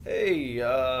Hey,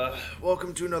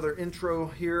 welcome to another intro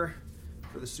here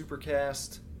for the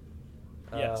Supercast.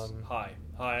 Yes. Hi,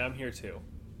 I'm here too.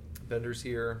 Bender's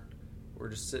here. We're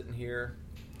just sitting here.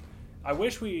 I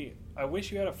wish you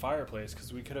had a fireplace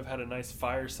because we could have had a nice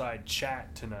fireside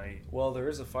chat tonight. Well, there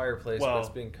is a fireplace, but it's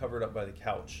being covered up by the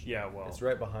couch. Yeah, well, it's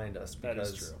right behind us because that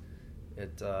is true.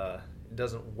 It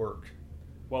doesn't work.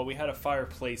 Well, we had a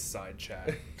fireplace-side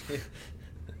chat.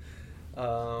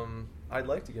 I'd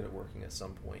like to get it working at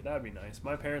some point. That'd be nice.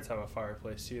 My parents have a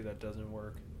fireplace too that doesn't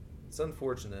work. It's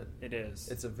unfortunate. It is.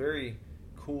 It's a very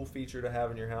cool feature to have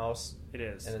in your house. It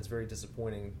is. And it's very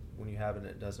disappointing when you have it and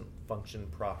it doesn't function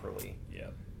properly. Yeah.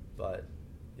 But,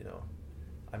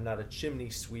 I'm not a chimney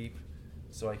sweep,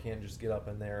 so I can't just get up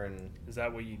in there and... Is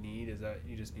that what you need? Is that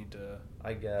you just need to...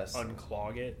 I guess.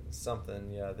 Unclog it?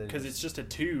 Something, yeah. Because it's just a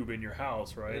tube in your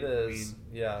house, right? It is,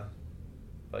 yeah.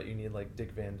 But you need, like,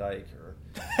 Dick Van Dyke or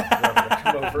whoever to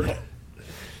come over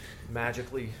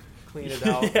magically clean it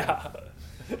out. Yeah.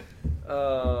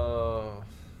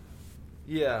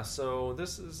 Yeah, so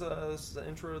this is the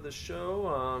intro of the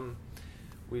show.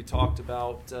 We talked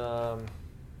about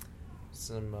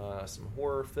some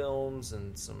horror films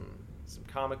and some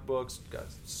comic books. We've got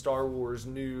Star Wars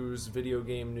news, video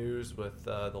game news with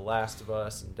The Last of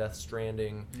Us and Death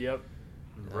Stranding. Yep.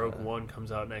 Rogue One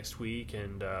comes out next week,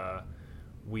 and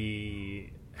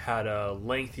we had a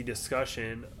lengthy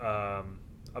discussion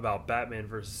about Batman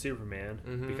vs. Superman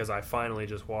because I finally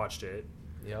just watched it.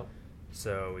 Yep.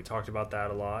 So we talked about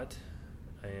that a lot,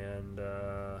 and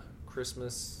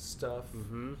Christmas stuff.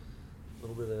 Mm-hmm. A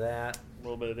little bit of that. A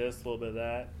little bit of this, a little bit of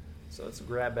that. So it's a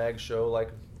grab bag show like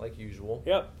usual.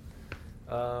 Yep.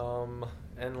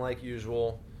 And like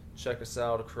usual, check us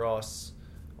out across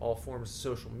all forms of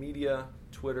social media.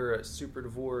 Twitter at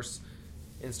SuperDivorce,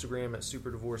 Instagram at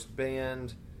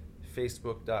SuperDivorceBand,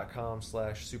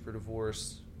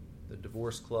 Facebook.com/SuperDivorce, the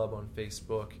Divorce Club on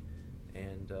Facebook,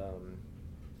 and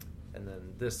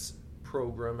then this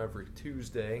program every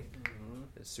Tuesday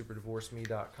at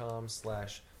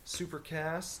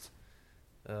SuperDivorceMe.com/Supercast.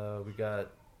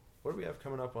 What do we have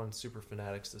coming up on Super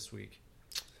Fanatics this week?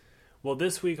 Well,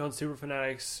 this week on Super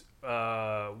Fanatics,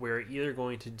 we're either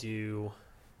going to do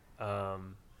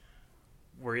Old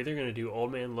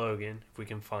Man Logan if we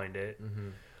can find it,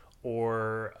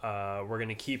 or we're going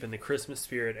to keep in the Christmas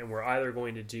spirit, and we're either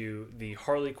going to do the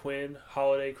Harley Quinn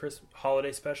holiday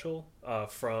special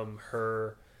from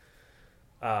her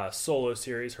solo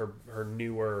series, her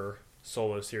newer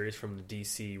solo series from the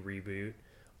DC reboot.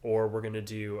 Or we're going to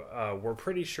do, we're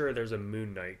pretty sure there's a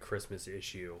Moon Knight Christmas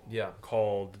issue. Yeah.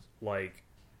 Called, like,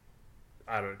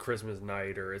 I don't know, Christmas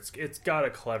Night, or it's got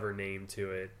a clever name to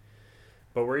it.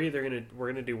 But we're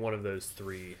going to do one of those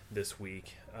three this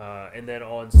week. And then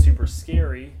on Super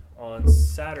Scary, on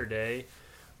Saturday,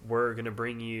 we're going to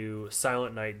bring you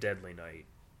Silent Night, Deadly Night.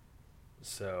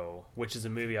 So, which is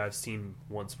a movie I've seen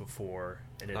once before.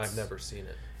 And I've never seen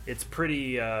it. It's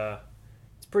pretty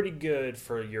good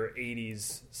for your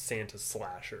 80s Santa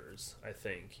slashers, I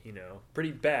think.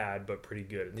 Pretty bad, but pretty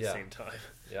good at the same time.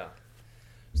 Yeah.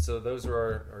 So those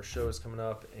are our shows coming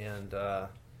up, and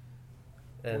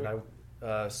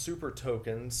Super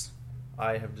Tokens,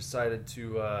 I have decided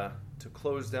to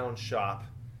close down shop.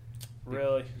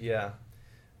 Really? Yeah,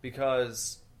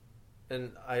 because,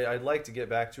 and I'd like to get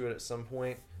back to it at some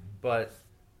point, but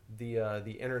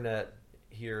the internet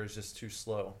here is just too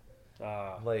slow.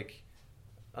 I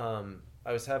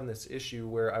was having this issue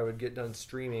where I would get done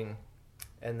streaming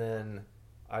and then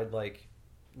I'd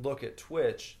look at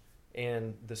Twitch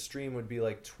and the stream would be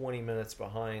 20 minutes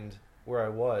behind where I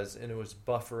was, and it was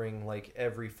buffering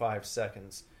every 5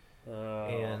 seconds.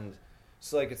 And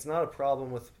so it's not a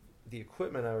problem with the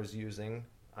equipment I was using.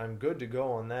 I'm good to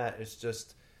go on that. It's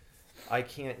just I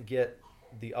can't get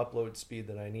the upload speed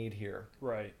that I need here.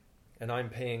 Right. And I'm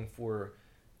paying for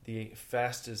the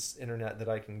fastest internet that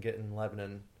I can get in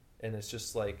Lebanon, and it's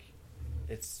just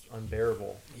it's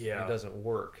unbearable. Yeah. It doesn't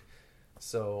work.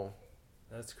 So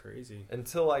that's crazy.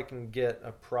 Until I can get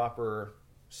a proper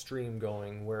stream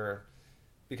going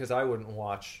because I wouldn't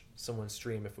watch someone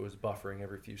stream if it was buffering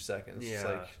every few seconds.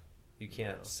 Yeah. It's you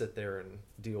can't sit there and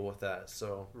deal with that.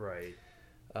 So right.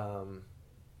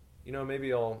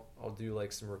 Maybe I'll do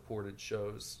some recorded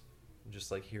shows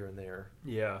just here and there.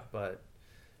 Yeah. But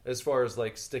as far as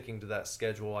sticking to that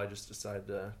schedule, I just decided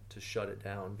to shut it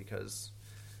down because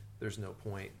there's no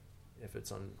point if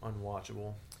it's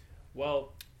unwatchable.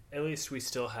 Well, at least we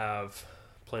still have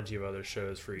plenty of other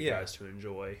shows for you guys to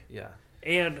enjoy. Yeah.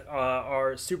 And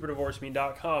our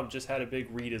SuperDivorceMe.com just had a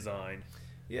big redesign.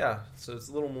 Yeah, so it's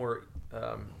a little more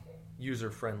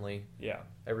user-friendly. Yeah.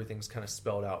 Everything's kind of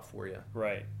spelled out for you.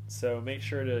 Right. So make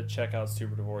sure to check out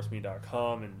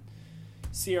superdivorceme.com and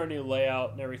see our new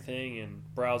layout and everything and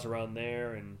browse around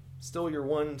there. And still your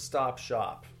one-stop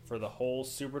shop for the whole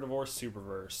Super Divorce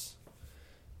Superverse.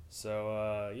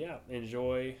 So,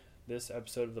 enjoy this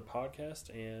episode of the podcast,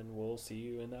 and we'll see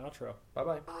you in the outro.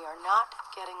 Bye-bye. We are not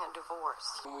getting a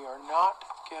divorce. We are not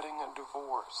getting a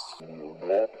divorce. We are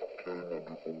not getting a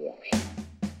divorce.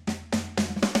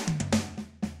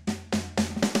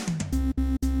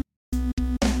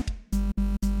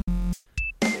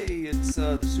 Hey, it's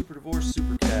the Super Divorce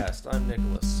Supercast. I'm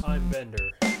Nicholas. I'm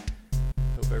Bender.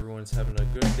 Hope everyone's having a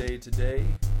good day today.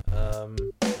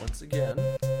 Once again,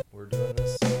 we're doing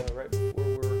this right before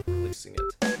we're releasing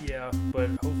it. Yeah, but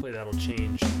hopefully that'll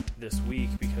change this week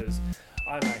because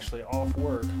I'm actually off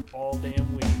work all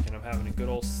damn week and I'm having a good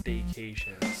old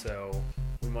staycation. So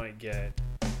we might get,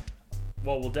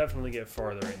 we'll definitely get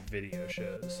farther in video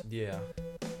shows. Yeah.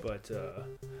 But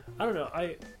I don't know.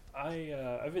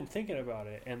 I've been thinking about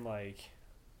it, and like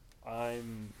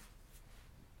I'm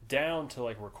down to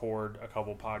like record a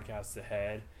couple podcasts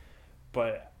ahead,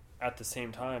 but at the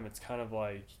same time, it's kind of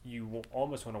like you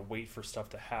almost want to wait for stuff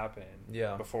to happen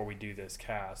before we do this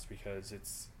cast, because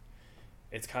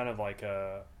it's kind of like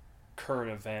a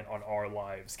current event on our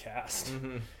lives cast.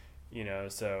 Mm-hmm. You know,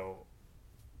 so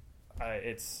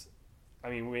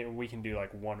we can do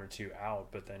like one or two out,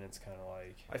 but then it's kind of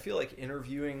like, I feel like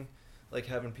interviewing, like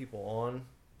having people on,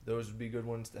 those would be good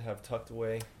ones to have tucked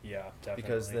away. Yeah, definitely.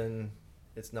 Because then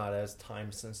it's not as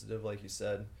time sensitive, like you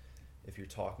said, if you're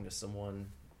talking to someone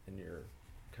and you're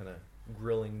kind of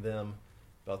grilling them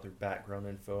about their background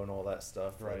info and all that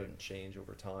stuff. Right. That doesn't change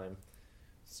over time.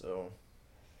 So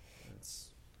it's...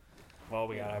 Well,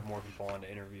 we gotta have more people on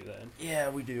to interview then. Yeah,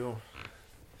 we do.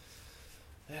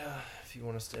 Yeah, if you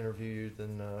want us to interview you,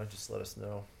 then just let us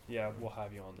know. Yeah, we'll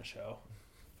have you on the show.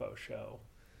 Faux show.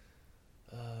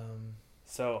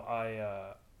 So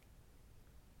I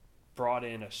brought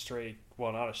in not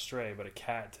a stray, but a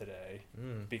cat today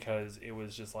because it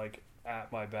was just like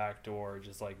at my back door,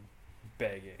 just like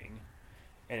begging,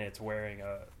 and it's wearing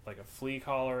a flea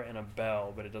collar and a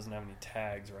bell, but it doesn't have any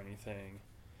tags or anything.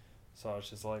 So I was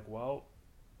just like, well,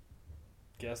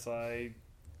 guess I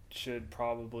should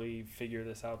probably figure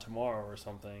this out tomorrow or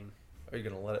something. Are you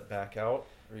gonna let it back out?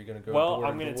 Or are you gonna go? Well,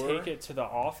 I'm gonna take it to the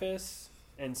office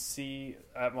and see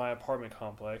at my apartment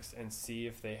complex and see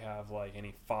if they have like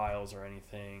any files or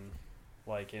anything,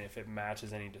 like, and if it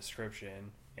matches any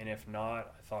description. And if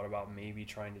not, I thought about maybe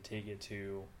trying to take it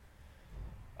to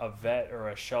a vet or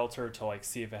a shelter to like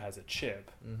see if it has a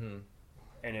chip. Mm-hmm.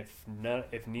 And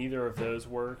if neither of those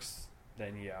works,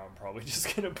 then yeah, I'm probably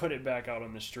just gonna put it back out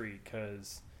on the street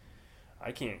because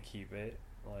I can't keep it.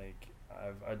 Like, I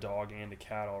have a dog and a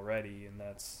cat already, and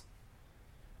that's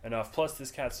enough. Plus, this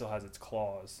cat still has its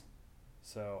claws,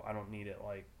 so I don't need it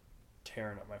like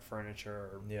tearing up my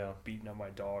furniture or beating up my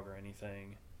dog or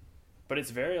anything. But it's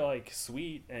very like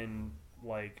sweet and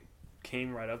like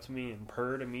came right up to me and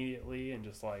purred immediately and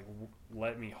just like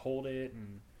let me hold it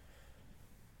and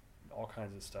all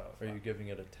kinds of stuff. Are you giving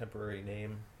it a temporary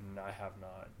name? I have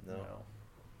not. No.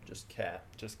 Just cat.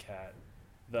 Just cat.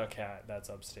 The cat that's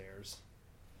upstairs.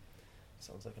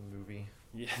 Sounds like a movie.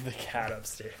 Yeah, the cat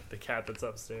upstairs. The cat that's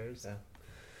upstairs. Yeah.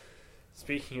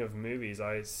 Speaking of movies,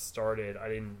 I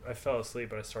fell asleep,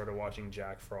 but I started watching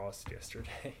Jack Frost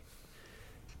yesterday.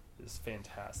 It's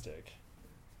fantastic.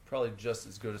 Probably just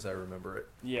as good as I remember it.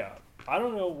 Yeah. I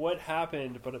don't know what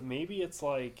happened, but maybe it's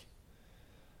like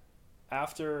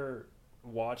after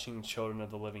watching Children of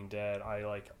the Living Dead, I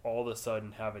like all of a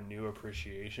sudden have a new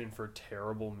appreciation for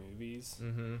terrible movies.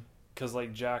 Mm-hmm. Because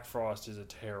like Jack Frost is a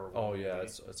terrible movie. Yeah,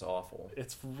 it's awful.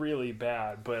 It's really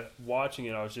bad, but watching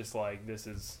it I was just like, this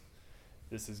is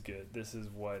good. This is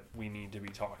what we need to be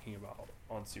talking about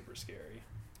on Super Scary.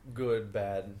 Good,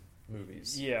 bad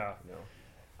movies. Yeah. You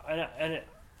know. And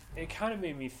it kind of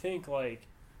made me think, like,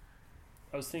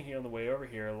 I was thinking on the way over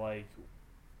here, like,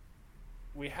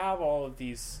 we have all of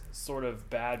these sort of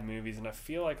bad movies, and I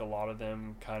feel like a lot of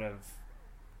them kind of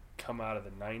come out of the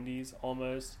 90s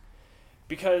almost,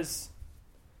 because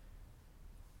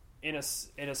in a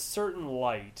certain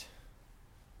light,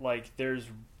 like, there's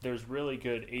really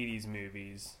good 80s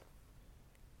movies,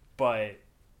 but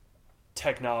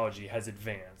technology has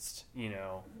advanced, you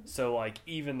know? So, like,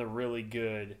 even the really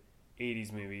good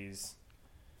 80s movies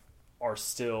are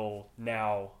still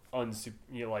now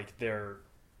like, they're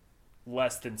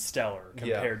less than stellar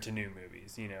compared to new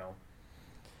movies, you know?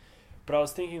 But I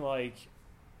was thinking, like,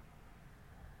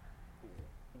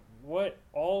 what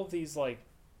all of these, like,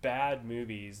 bad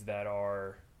movies that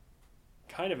are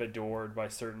kind of adored by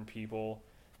certain people.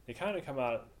 They kind of come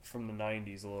out from the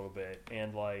 90s a little bit,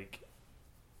 and like,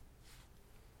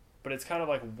 but it's kind of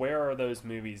like, where are those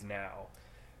movies now?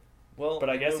 Well, but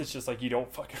I guess it's just like you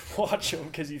don't fucking watch them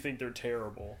because you think they're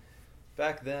terrible.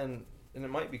 Back then, and it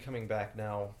might be coming back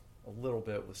now a little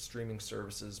bit with streaming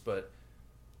services, but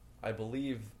I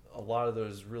believe a lot of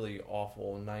those really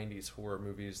awful 90s horror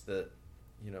movies that,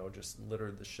 you know, just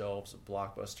littered the shelves of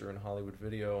Blockbuster and Hollywood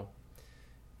Video,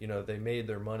 you know, they made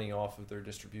their money off of their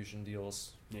distribution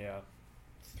deals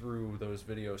through those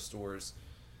video stores,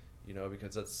 you know,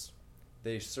 because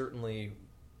they certainly,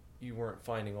 you weren't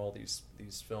finding all these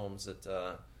films at,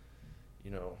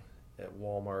 you know, at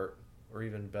Walmart or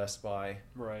even Best Buy.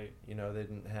 Right. You know, they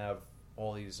didn't have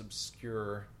all these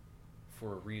obscure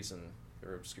for a reason.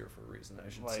 They're obscure for a reason, I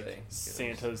should like say.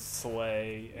 Santa's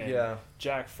Sleigh and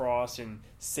Jack Frost and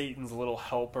Satan's Little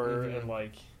Helper and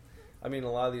like... I mean,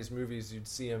 a lot of these movies, you'd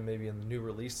see them maybe in the new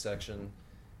release section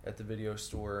at the video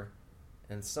store,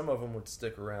 and some of them would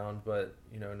stick around, but,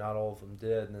 you know, not all of them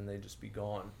did, and then they'd just be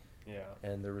gone. Yeah.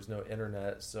 And there was no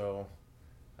internet, so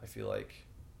I feel like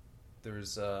there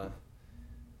was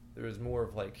more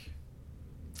of like,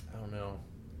 I don't know,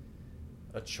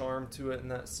 a charm to it in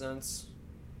that sense,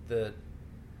 that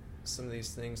some of these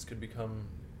things could become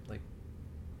like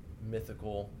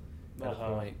mythical at a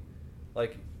point.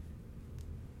 Like,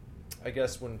 I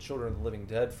guess when Children of the Living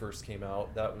Dead first came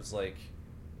out, that was like,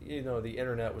 you know, the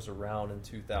internet was around in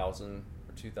 2000 or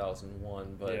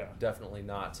 2001, but definitely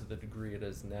not to the degree it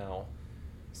is now.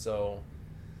 So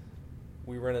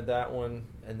we rented that one,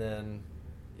 and then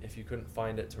if you couldn't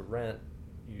find it to rent,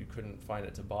 you couldn't find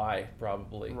it to buy,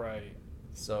 probably. Right.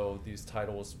 So these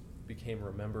titles became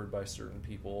remembered by certain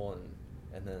people,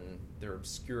 and then their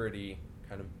obscurity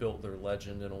kind of built their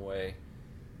legend in a way.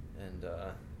 And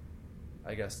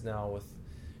I guess now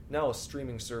with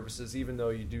streaming services, even though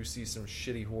you do see some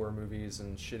shitty horror movies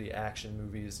and shitty action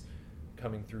movies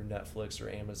coming through Netflix or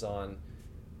Amazon,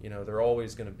 you know, they're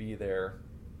always going to be there,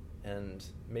 and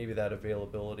maybe that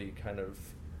availability kind of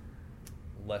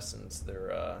lessens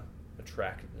their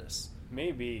attractiveness.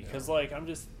 Maybe, because like I'm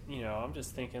just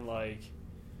thinking, like,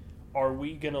 are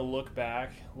we gonna look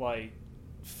back like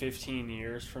 15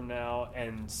 years from now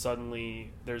and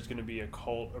suddenly there's gonna be a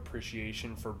cult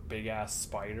appreciation for Big Ass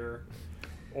Spider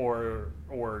or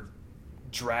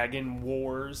Dragon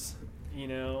Wars, you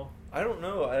know? I don't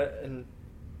know, and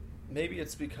maybe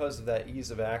it's because of that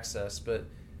ease of access, but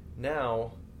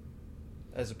now,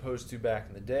 as opposed to back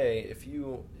in the day, if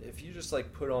you just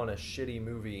like put on a shitty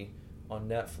movie on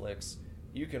Netflix,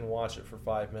 you can watch it for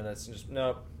 5 minutes and just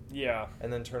nope,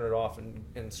 and then turn it off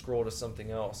and scroll to something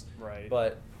else. Right.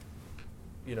 But,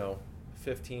 you know,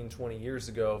 15, 20 years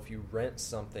ago, if you rent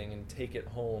something and take it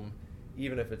home,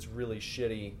 even if it's really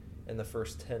shitty in the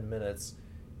first 10 minutes,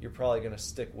 you're probably going to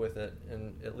stick with it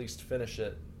and at least finish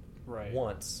it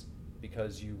once,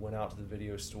 because you went out to the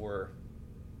video store,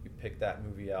 you picked that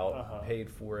movie out, paid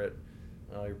for it,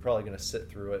 you're probably going to sit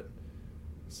through it.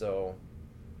 So,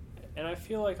 and I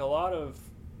feel like a lot of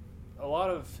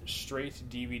straight to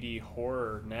DVD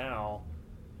horror now,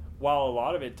 while a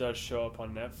lot of it does show up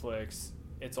on Netflix,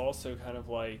 it's also kind of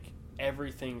like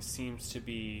everything seems to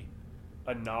be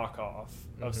a knockoff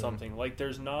of something. Like,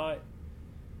 there's not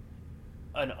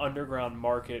an underground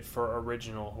market for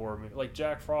original horror movie. Like,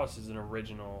 Jack Frost is an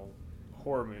original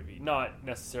horror movie, not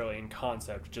necessarily in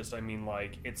concept, just, I mean,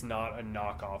 like, it's not a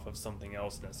knockoff of something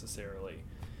else necessarily.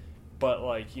 But,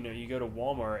 like, you know, you go to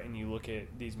Walmart and you look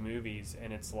at these movies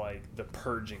and it's like the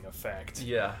Purging effect.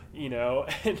 Yeah. You know?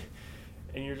 And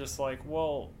you're just like,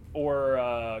 well, or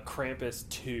Krampus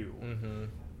 2. Mm-hmm.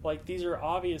 Like, these are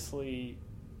obviously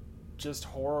just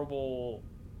horrible,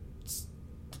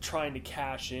 trying to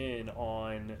cash in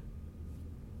on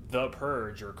The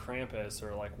Purge or Krampus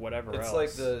or, like, whatever else.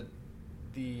 It's like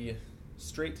the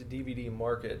straight-to-DVD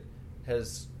market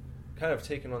has kind of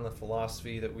taken on the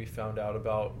philosophy that we found out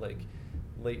about, like,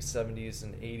 late 70s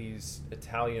and 80s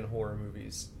Italian horror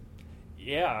movies.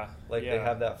 Yeah. Like, they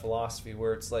have that philosophy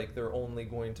where it's like they're only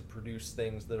going to produce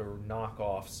things that are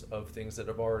knockoffs of things that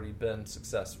have already been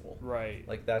successful. Right.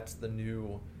 Like, that's the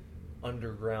new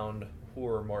underground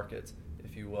horror market,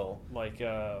 if you will. Like,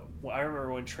 I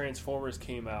remember when Transformers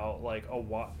came out, like,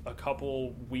 a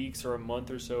couple weeks or a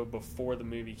month or so before the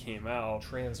movie came out,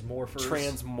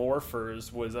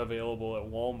 Transmorphers was available at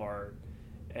Walmart,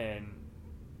 and,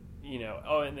 you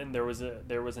know, and then there was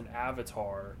an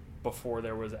Avatar before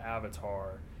there was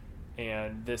Avatar,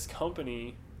 and this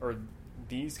company, or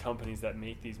these companies that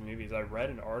make these movies, I read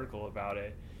an article about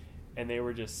it, and they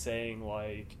were just saying,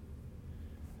 like,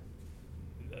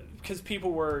 because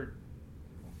people were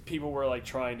people were like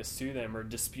trying to sue them or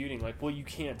disputing, like, well, you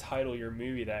can't title your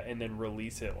movie that and then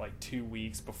release it like 2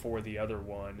 weeks before the other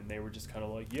one, and they were just kind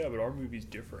of like, yeah, but our movie's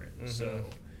different, so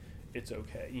it's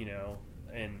okay, you know.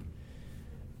 And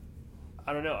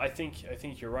I don't know, I think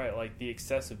you're right, like the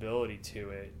accessibility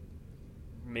to it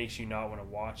makes you not want to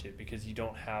watch it because you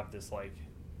don't have this like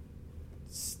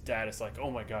status like, oh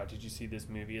my god, did you see this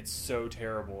movie, it's so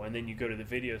terrible, and then you go to the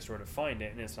video store to find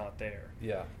it and it's not there,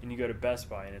 and you go to Best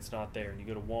Buy and it's not there, and you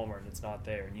go to Walmart and it's not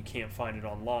there, and you can't find it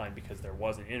online because there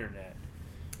wasn't internet.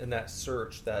 And that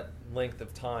search, that length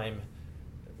of time,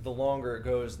 the longer it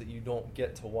goes that you don't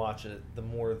get to watch it, the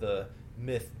more the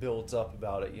myth builds up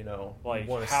about it, you know, like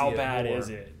you how see bad more. is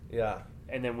it,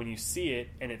 and then when you see it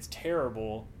and it's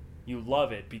terrible, you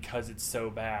love it because it's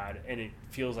so bad, and it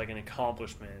feels like an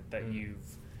accomplishment that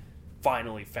you've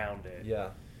finally found it.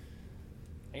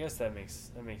 I guess that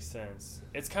makes sense.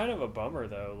 It's kind of a bummer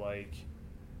though, like,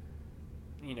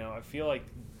 you know, I feel like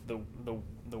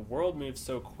the world moves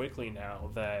so quickly now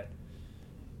that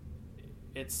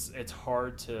it's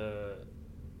hard to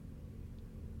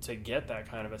get that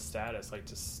kind of a status, like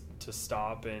to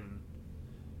stop and,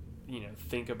 you know,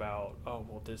 think about, oh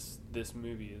well, this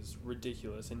movie is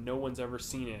ridiculous and no one's ever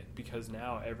seen it, because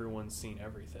now everyone's seen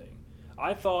everything.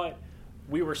 I thought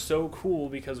we were so cool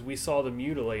because we saw The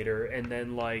Mutilator, and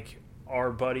then like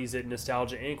our buddies at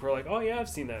Nostalgia Inc. were like, oh yeah, I've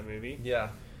seen that movie.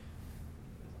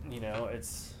 You know,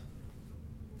 it's,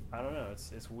 I don't know,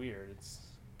 it's weird. It's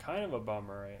kind of a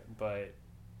bummer, but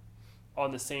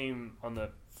on the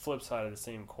flip side of the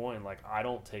same coin, like, I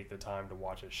don't take the time to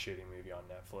watch a shitty movie on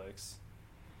Netflix.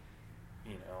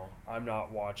 You know, I'm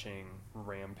not watching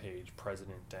Rampage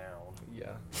President Down.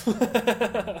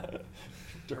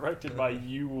 Directed by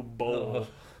Yu Boll,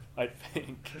 I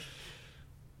think.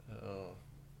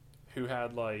 Who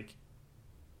had, like,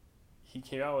 he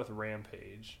came out with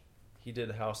Rampage. He did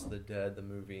House of the Dead, the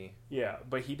movie. Yeah,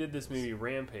 but he did this movie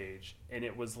Rampage, and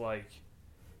it was, like,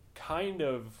 kind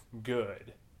of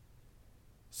good.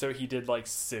 So he did like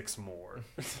 6 more.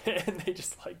 And they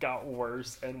just like got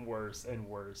worse and worse and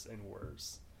worse and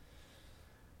worse.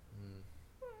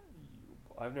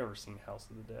 I've never seen House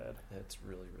of the Dead. It's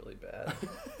really, really bad.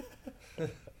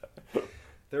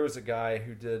 There was a guy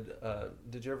who did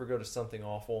you ever go to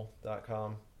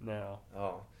somethingawful.com? No.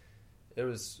 Oh. It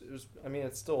was I mean,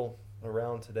 it's still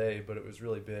around today, but it was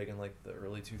really big in like the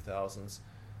early 2000s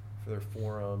for their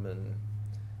forum, and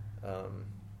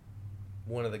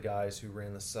one of the guys who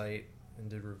ran the site and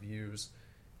did reviews,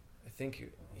 I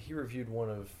think he reviewed one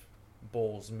of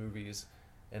Boll's movies,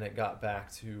 and it got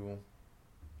back to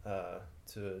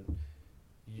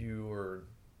you, or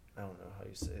I don't know how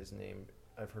you say his name.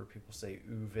 I've heard people say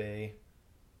Uwe.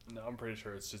 No, I'm pretty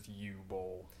sure it's just Yu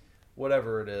Boll.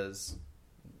 Whatever it is,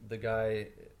 the guy,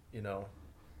 you know,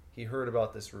 he heard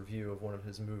about this review of one of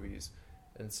his movies,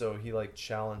 and so he like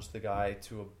challenged the guy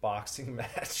to a boxing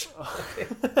match.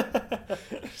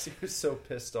 He was so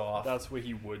pissed off. That's what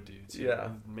he would do too. Yeah,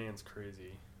 man's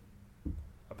crazy.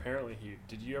 Apparently,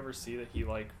 did you ever see that he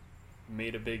like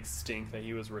made a big stink that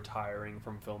he was retiring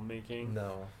from filmmaking?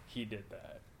 No, he did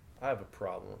that. I have a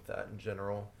problem with that in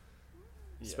general,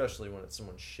 especially when it's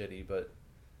someone shitty. But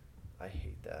I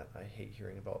hate that. I hate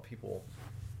hearing about people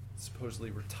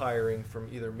supposedly retiring from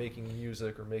either making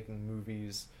music or making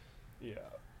movies. Yeah.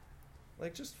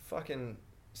 Like, just fucking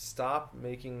stop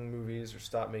making movies or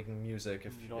stop making music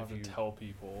if you don't have to tell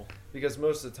people. Because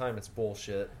most of the time it's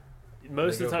bullshit.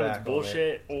 Most of the time it's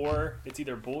bullshit, or it's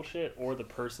either bullshit or the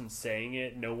person saying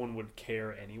it, no one would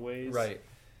care anyways. Right.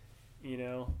 You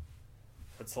know?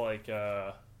 It's like,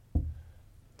 no,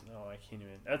 I can't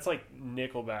even. That's like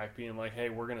Nickelback being like, hey,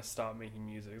 we're going to stop making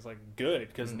music. It's like, good,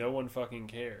 because no one fucking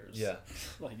cares. Yeah.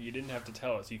 Like, you didn't have to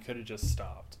tell us. You could have just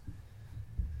stopped.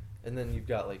 And then you've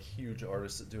got, like, huge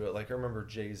artists that do it. Like, I remember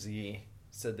Jay-Z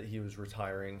said that he was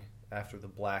retiring after the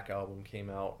Black album came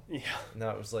out. Yeah. And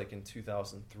that was, like, in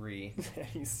 2003.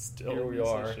 He's still here we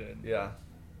are. Yeah.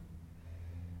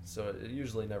 So it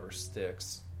usually never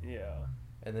sticks. Yeah.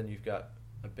 And then you've got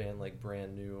a band like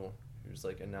Brand New who's,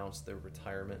 like, announced their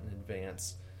retirement in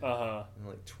advance. In,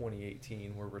 like,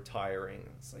 2018, we're retiring.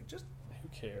 It's like, just... Who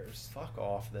cares? Fuck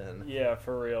off, then. Yeah,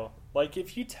 for real. Like,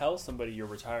 if you tell somebody you're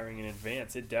retiring in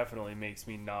advance, it definitely makes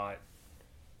me not...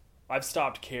 I've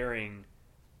stopped caring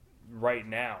right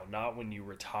now, not when you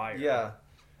retire. Yeah.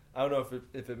 I don't know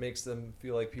if it makes them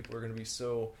feel like people are going to be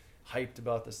so hyped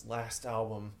about this last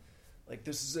album. Like,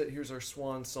 this is it. Here's our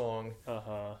swan song.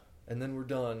 And then we're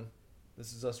done.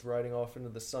 This is us riding off into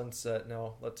the sunset.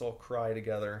 Now let's all cry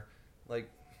together.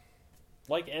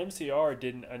 Like MCR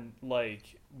didn't,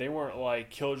 like, they weren't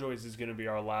like, Killjoys is going to be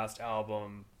our last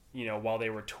album while they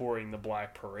were touring the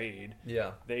Black Parade,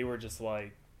 Yeah. they were just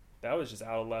like, that was just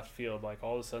out of left field. Like,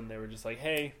 all of a sudden they were just like,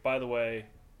 hey, by the way,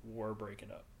 we're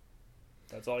breaking up.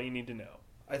 That's all you need to know.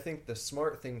 I think the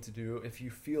smart thing to do, if you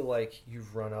feel like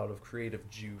you've run out of creative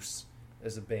juice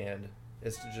as a band,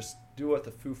 is to just do what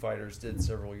the Foo Fighters did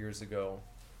several years ago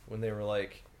when they were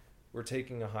like, we're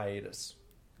taking a hiatus.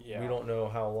 Yeah. We don't know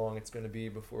how long it's going to be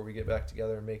before we get back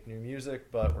together and make new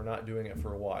music, but we're not doing it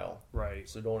for a while. Right.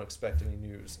 So don't expect any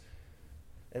news.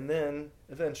 And then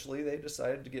eventually they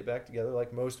decided to get back together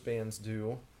like most bands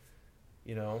do.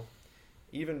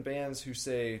 Even bands who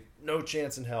say, no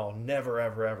chance in hell, never,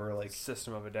 ever, ever. Like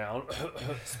System of a Down.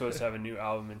 Supposed to have a new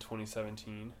album in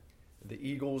 2017. The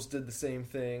Eagles did the same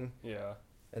thing. Yeah.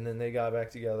 And then they got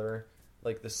back together.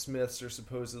 Like the Smiths are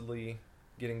supposedly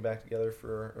getting back together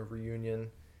for a reunion.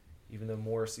 Even though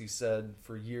Morrissey said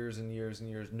for years and years and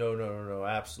years, no,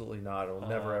 absolutely not. It'll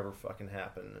never, ever fucking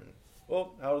happen. And,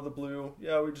 well, out of the blue,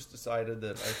 yeah, we just decided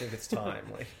that I think it's time.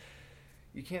 Like,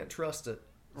 you can't trust it.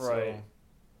 Right.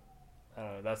 So, I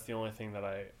don't know. That's the only thing that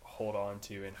I hold on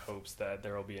to in hopes that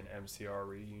there will be an MCR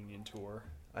reunion tour.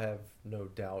 I have no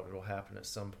doubt it'll happen at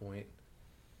some point.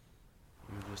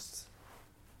 I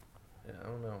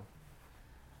don't know.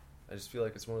 I just feel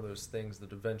like it's one of those things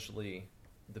that eventually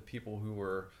the people who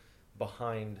were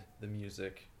behind the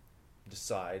music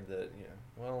decide that,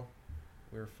 well,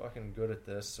 we're fucking good at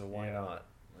this, so why not?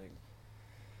 Like,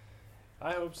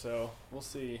 I hope so. We'll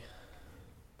see.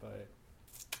 But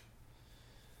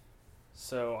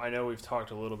so I know we've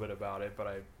talked a little bit about it, but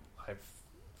I've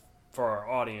for our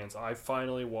audience, I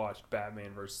finally watched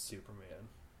Batman vs Superman.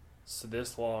 So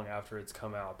this long after it's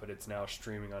come out, but it's now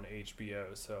streaming on HBO.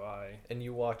 And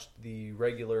you watched the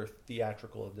regular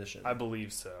theatrical edition? I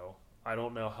believe so. I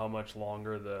don't know how much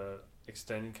longer the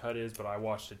extended cut is, but I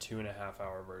watched a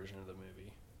 2.5-hour version of the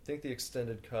movie. I think the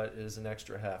extended cut is an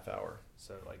extra half hour.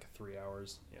 So like 3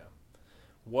 hours. Yeah.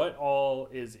 What all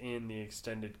is in the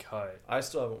extended cut? I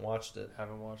still haven't watched it.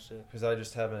 Haven't watched it? Because I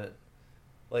just haven't,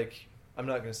 I'm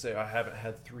not going to say I haven't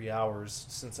had 3 hours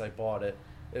since I bought it.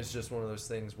 It's just one of those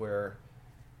things where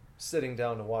sitting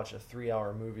down to watch a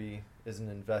 3-hour movie is an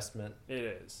investment. It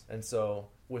is. And so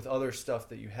with other stuff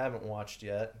that you haven't watched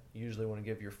yet, you usually want to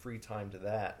give your free time to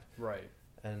that. Right.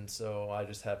 And so I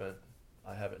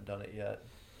haven't done it yet.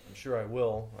 I'm sure I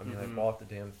will. I mean, I bought the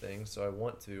damn thing, so I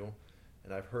want to.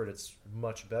 And I've heard it's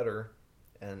much better.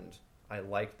 And I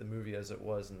liked the movie as it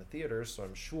was in the theaters, so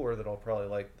I'm sure that I'll probably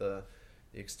like the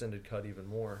extended cut even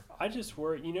more. I just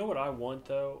worry. You know what I want,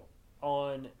 though?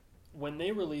 On when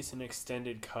they release an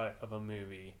extended cut of a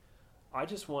movie, I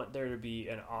just want there to be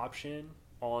an option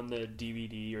on the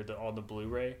DVD or on the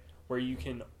Blu-ray where you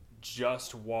can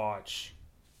just watch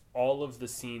all of the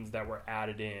scenes that were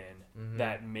added in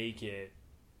that make it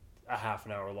a half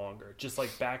an hour longer. Just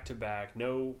like back to back,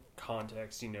 no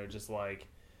context, just like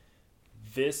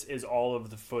this is all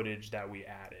of the footage that we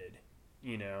added,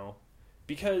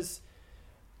 because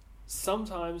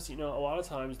sometimes, a lot of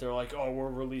times they're like, oh, we're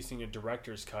releasing a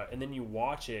director's cut. And then you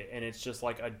watch it and it's just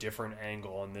like a different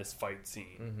angle on this fight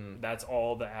scene. That's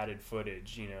all the added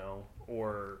footage,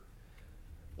 or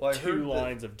two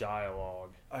lines of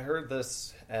dialogue. I heard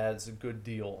this adds a good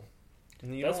deal.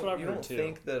 And you That's don't, what I've you heard don't too.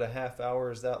 think that a half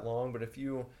hour is that long, but if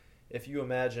you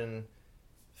imagine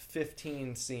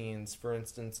 15 scenes, for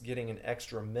instance, getting an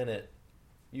extra minute,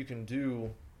 you can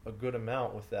do a good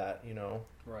amount with that,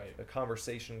 Right. A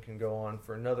conversation can go on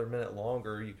for another minute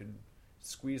longer. You could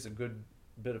squeeze a good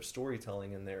bit of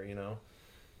storytelling in there,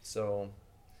 So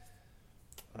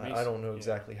I don't know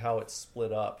exactly how it's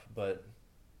split up, but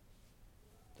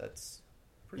that's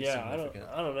pretty significant.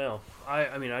 I don't know.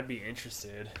 I mean, I'd be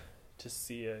interested to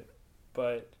see it,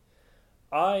 but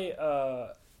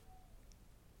I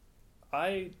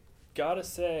gotta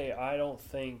say, I don't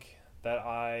think that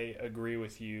I agree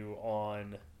with you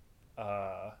on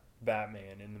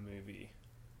Batman in the movie.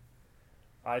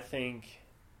 I think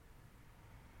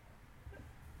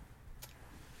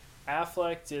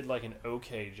Affleck did like an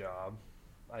okay job.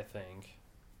 I think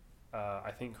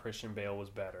Christian Bale was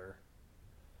better.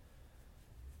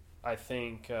 I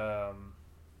think I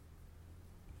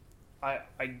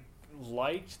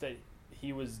liked that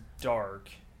he was dark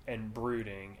and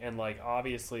brooding, and like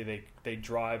obviously they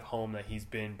drive home that he's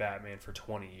been Batman for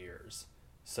 20 years,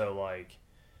 so like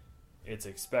it's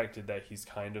expected that he's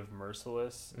kind of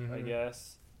merciless, I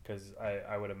guess, because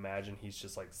I would imagine he's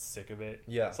just like sick of it.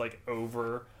 Yeah, it's like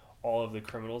over all of the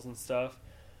criminals and stuff.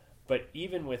 But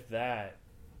even with that,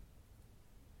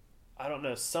 I don't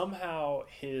know, somehow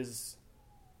his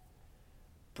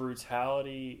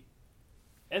brutality,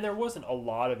 and there wasn't a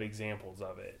lot of examples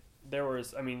of it, there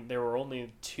were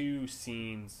only 2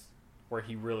 scenes where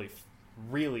he really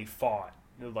fought,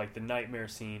 like the nightmare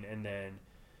scene and then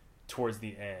towards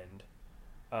the end.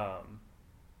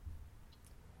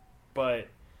 But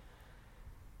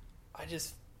I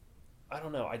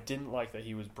don't know. I didn't like that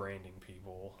he was branding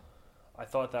people. I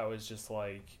thought that was just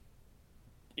like,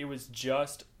 it was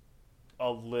just a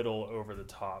little over the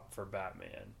top for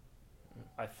Batman.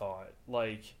 I thought,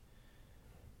 like,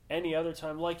 any other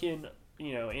time, like in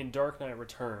Dark Knight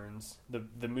Returns,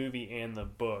 the movie and the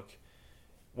book,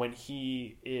 when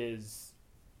he's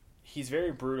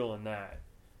very brutal in that,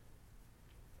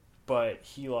 but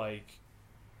he like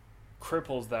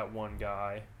cripples that one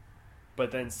guy,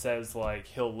 but then says like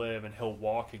he'll live and he'll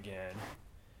walk again.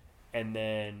 And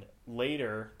then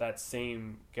later, that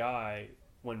same guy,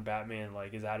 when Batman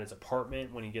like is at his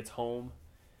apartment when he gets home,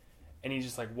 and he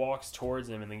just like walks towards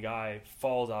him, and the guy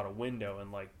falls out a window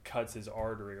and like cuts his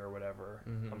artery or whatever.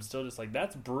 Mm-hmm. I'm still just like,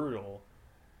 that's brutal.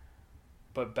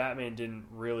 But Batman didn't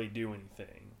really do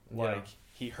anything. Like,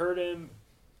 he hurt him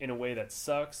in a way that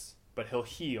sucks, but he'll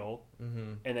heal.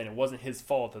 Mm-hmm. And then it wasn't his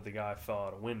fault that the guy fell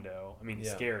out a window. I mean, he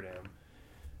scared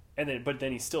him. But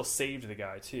then he still saved the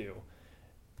guy too.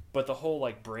 But the whole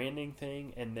like branding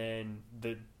thing, and then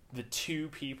the 2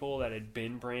 people that had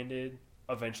been branded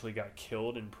eventually got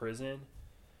killed in prison,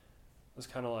 was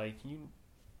kind of like,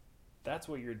 that's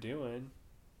what you're doing.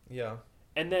 Yeah.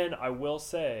 And then I will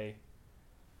say,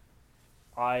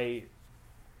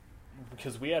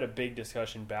 because we had a big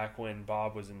discussion back when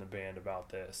Bob was in the band about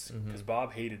this, because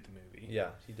Bob hated the movie.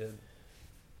 Yeah, he did.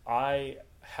 I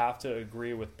have to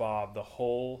agree with Bob. The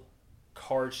whole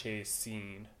car chase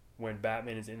scene when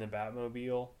Batman is in the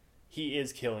Batmobile, he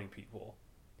is killing people.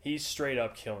 He's straight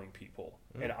up killing people.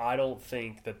 And I don't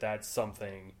think that that's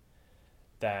something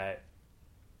that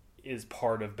is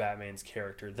part of Batman's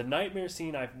character. The nightmare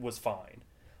scene was fine.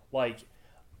 Like,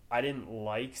 I didn't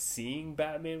like seeing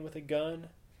Batman with a gun,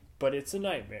 but it's a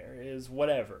nightmare. It is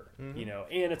whatever, and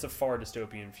it's a far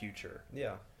dystopian future.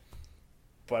 Yeah.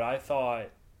 But I thought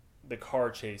the car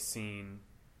chase scene,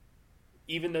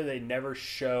 even though they never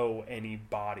show any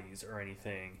bodies or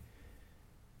anything,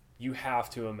 you have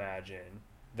to imagine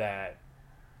that,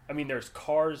 I mean, there's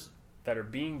cars that are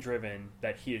being driven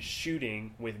that he is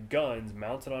shooting with guns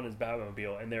mounted on his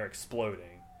Batmobile, and they're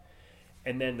exploding.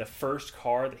 And then the first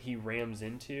car that he rams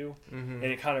into, and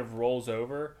it kind of rolls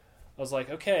over, I was like,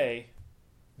 okay,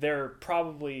 they're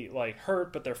probably like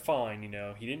hurt, but they're fine,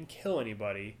 he didn't kill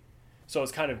anybody. So I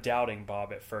was kind of doubting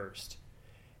Bob at first.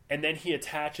 And then he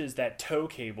attaches that tow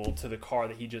cable to the car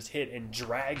that he just hit and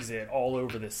drags it all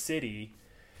over the city.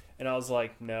 And I was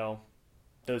like, no,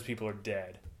 those people are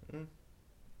dead.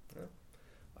 Yeah.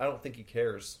 I don't think he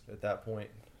cares at that point.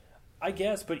 I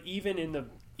guess, but even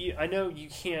I know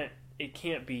it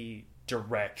can't be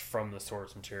direct from the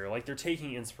source material. Like, they're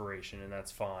taking inspiration, and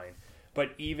that's fine.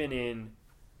 But even in,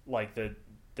 like, the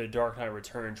Dark Knight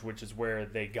Returns, which is where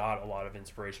they got a lot of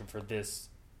inspiration for this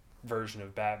version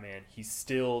of Batman, he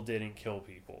still didn't kill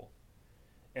people.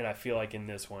 And I feel like in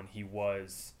this one, he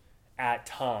was, at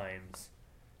times,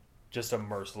 just a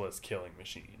merciless killing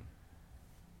machine.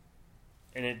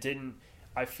 And it didn't...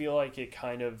 I feel like it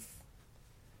kind of...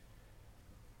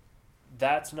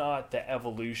 That's not the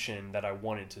evolution that I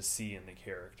wanted to see in the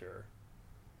character.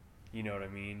 You know what I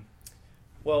mean?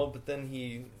 Well, but then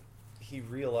he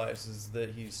realizes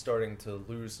that he's starting to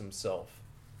lose himself.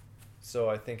 So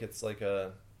I think it's like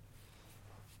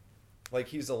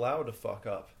he's allowed to fuck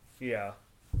up. Yeah.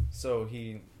 So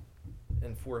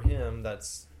and for him,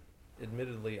 that's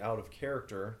admittedly out of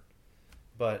character,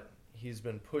 but he's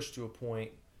been pushed to a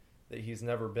point that he's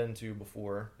never been to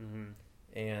before. Mm-hmm.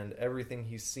 And everything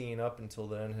he's seen up until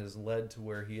then has led to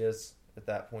where he is at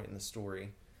that point in the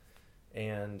story.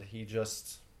 And he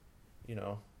just,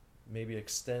 maybe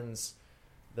extends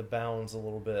the bounds a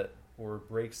little bit or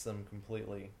breaks them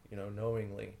completely,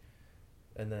 knowingly.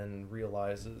 And then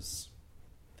realizes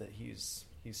that he's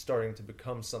starting to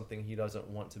become something he doesn't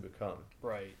want to become.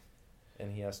 Right.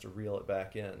 And he has to reel it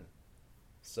back in.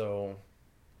 So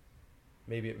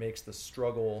maybe it makes the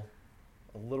struggle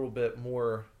a little bit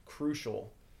more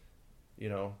crucial,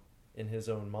 in his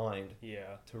own mind.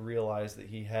 Yeah. To realize that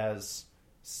he has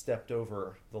stepped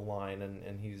over the line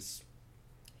and he's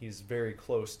very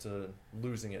close to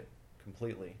losing it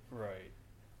completely. Right.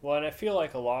 Well, and I feel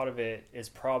like a lot of it is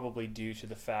probably due to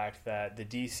the fact that the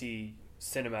DC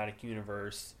cinematic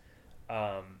universe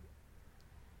kind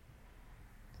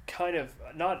of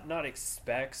not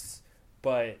expects,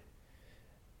 but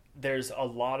there's a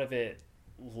lot of it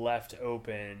left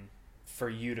open for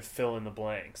you to fill in the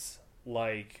blanks.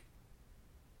 Like,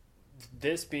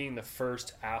 this being the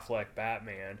first Affleck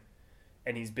Batman,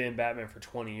 and he's been Batman for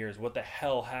 20 years. What the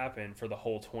hell happened for the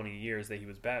whole 20 years that he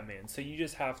was Batman? So you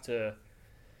just have to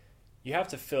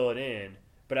fill it in.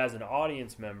 But as an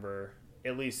audience member,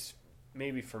 at least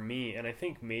maybe for me, and I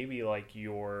think maybe like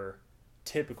your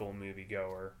typical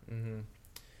moviegoer,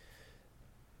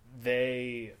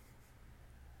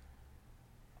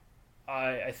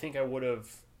 I think I would have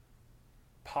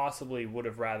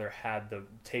rather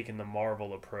taken the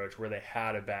Marvel approach where they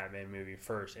had a Batman movie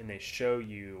first and they show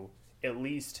you at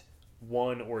least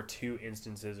one or two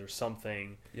instances or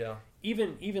something. Yeah.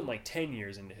 Even like 10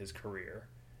 years into his career,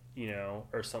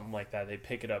 or something like that. They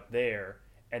pick it up there,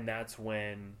 and that's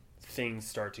when things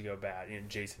start to go bad.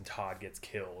 Jason Todd gets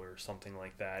killed or something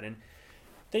like that. And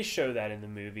they show that in the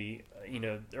movie,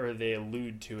 or they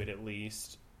allude to it at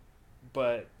least.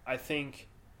 But I think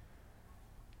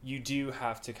you do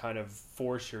have to kind of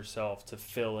force yourself to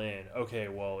fill in, okay,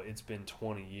 well, it's been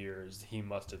 20 years. He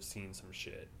must have seen some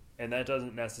shit. And that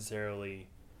doesn't necessarily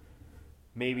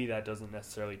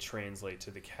translate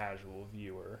to the casual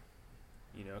viewer,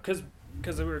 because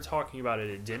we were talking about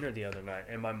it at dinner the other night,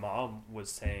 and my mom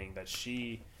was saying that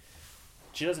she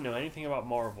doesn't know anything about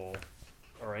Marvel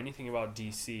or anything about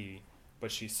DC,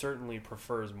 but she certainly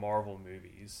prefers Marvel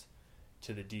movies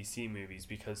to the DC movies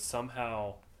because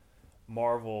somehow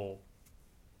Marvel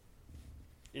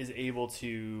is able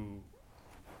to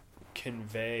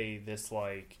convey this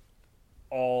like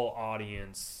all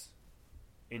audience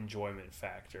enjoyment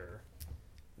factor.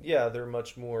 Yeah, they're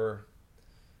much more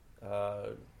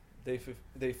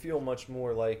they feel much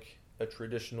more like a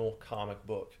traditional comic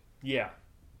book. Yeah.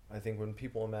 I think when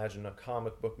people imagine a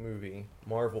comic book movie,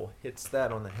 Marvel hits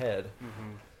that on the head.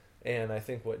 Mm-hmm. And I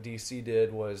think what DC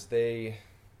did was they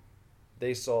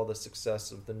saw the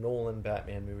success of the Nolan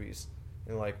Batman movies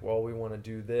and like, well, we want to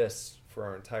do this for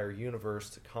our entire universe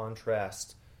to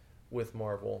contrast with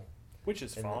Marvel. Which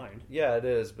is fine. Yeah, it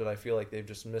is, but I feel like they've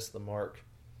just missed the mark.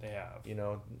 They have.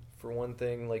 For one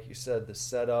thing, like you said, the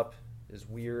setup is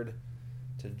weird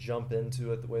to jump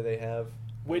into it the way they have.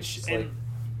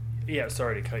 Yeah,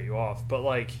 sorry to cut you off, but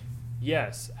like,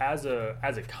 yes, as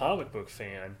a comic book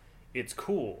fan, it's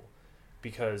cool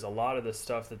because a lot of the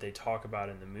stuff that they talk about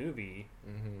in the movie,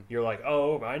 you're like,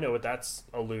 oh, I know what that's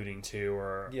alluding to,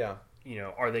 or yeah,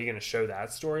 are they going to show that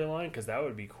storyline? Because that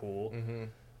would be cool. Mm-hmm.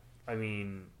 I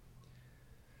mean,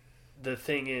 the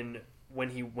thing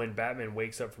when Batman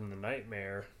wakes up from the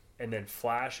nightmare and then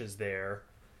Flash is there,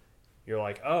 you're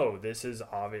like, oh, this is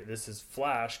obvious. This is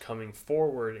Flash coming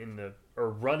forward or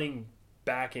running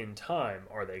back in time.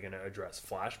 Are they going to address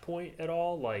Flashpoint at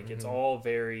all? Like, it's all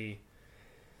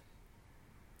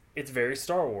it's very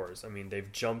Star Wars. I mean,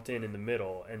 they've jumped in the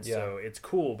middle, and so it's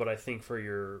cool. But I think for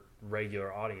your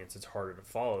regular audience, it's harder to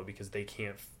follow because they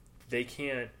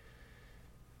can't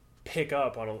pick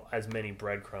up on as many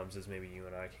breadcrumbs as maybe you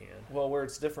and I can. Well, where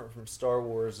it's different from Star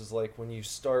Wars is like when you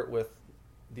start with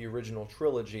the original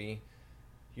trilogy,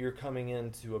 you're coming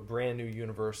into a brand new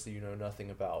universe that you know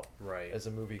nothing about, right? As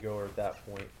a moviegoer at that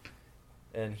point.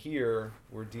 And here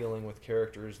we're dealing with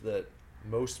characters that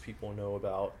most people know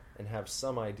about and have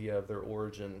some idea of their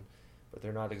origin, but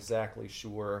they're not exactly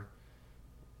sure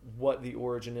what the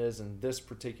origin is in this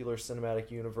particular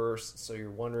cinematic universe, so you're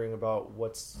wondering about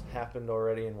what's happened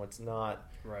already and what's not,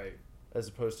 right? As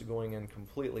opposed to going in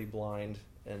completely blind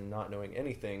and not knowing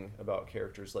anything about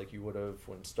characters like you would have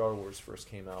when Star Wars first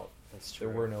came out. That's true.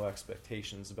 There were no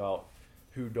expectations about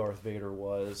who Darth Vader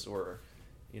was or,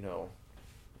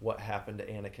 what happened to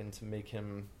Anakin to make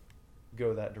him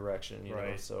go that direction, you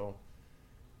know? So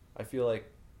I feel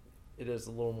like it is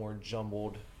a little more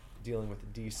jumbled dealing with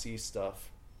the DC stuff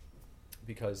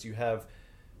because you have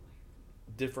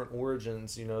different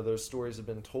origins. Those stories have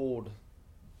been told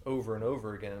over and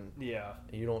over again. Yeah.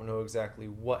 And you don't know exactly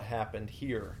what happened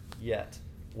here yet,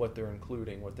 what they're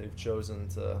including, what they've chosen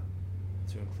to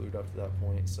include up to that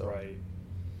point. So right.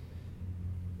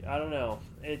 I don't know.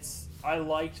 I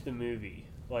liked the movie.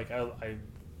 Like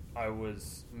I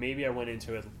was, maybe I went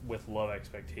into it with low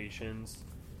expectations,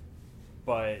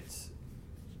 but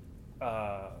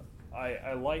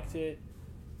I liked it.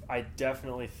 I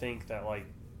definitely think that like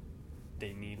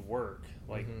they need work.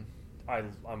 Like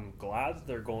I'm glad that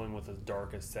they're going with a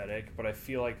dark aesthetic, but I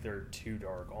feel like they're too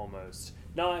dark almost.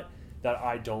 Not that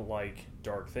I don't like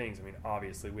dark things. I mean,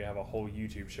 obviously we have a whole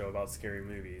YouTube show about scary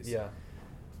movies. Yeah.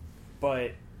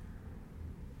 But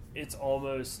it's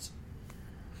almost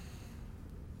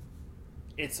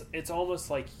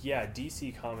like, yeah,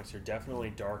 DC comics are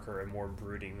definitely darker and more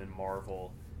brooding than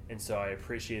Marvel, and so I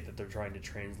appreciate that they're trying to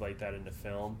translate that into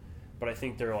film, but I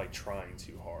think they're like trying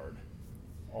too hard,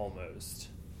 almost.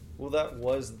 Well, that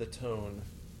was the tone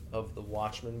of the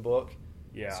Watchmen book,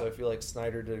 Yeah. So I feel like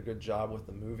Snyder did a good job with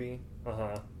the movie.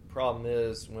 Uh-huh. Problem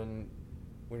is when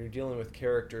you're dealing with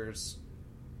characters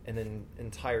in an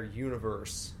entire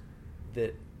universe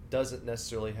that doesn't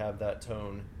necessarily have that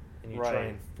tone, and you try Right.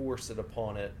 and force it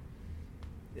upon it,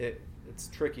 it's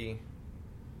tricky.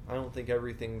 I don't think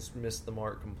everything's missed the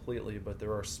mark completely, but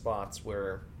there are spots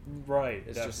where Right.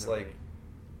 it's definitely. just like,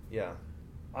 yeah.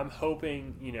 I'm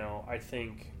hoping, I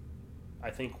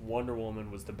think Wonder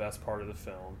Woman was the best part of the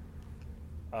film.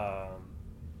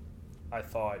 I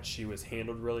thought she was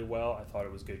handled really well. I thought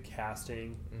it was good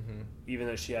casting. Mm-hmm. Even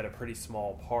though she had a pretty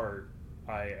small part,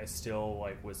 I still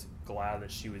was glad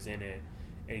that she was in it.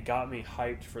 And it got me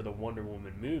hyped for the Wonder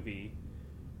Woman movie.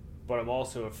 But I'm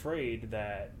also afraid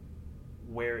that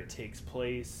where it takes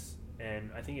place,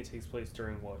 and I think it takes place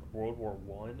during World War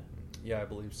I. Yeah, I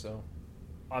believe so.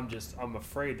 I'm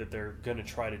afraid that they're gonna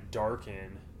try to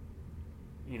darken,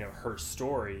 her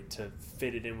story to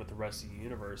fit it in with the rest of the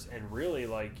universe. And really,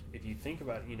 if you think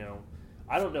about it,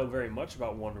 I don't know very much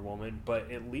about Wonder Woman, but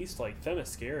at least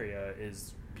Themyscira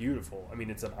is beautiful. I mean,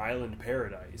 it's an island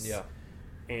paradise. Yeah.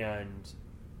 And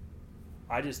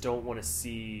I just don't want to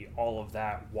see all of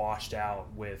that washed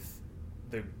out with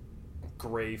the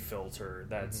gray filter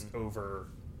that's over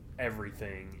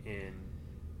everything in.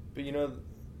 But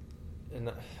and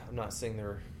I'm not saying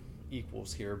they're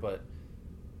equals here, but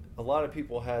a lot of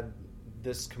people had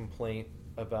this complaint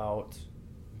about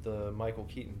the Michael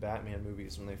Keaton Batman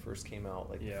movies when they first came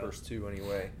out, the first two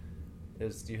anyway,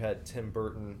 is you had Tim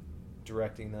Burton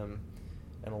directing them,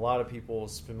 and a lot of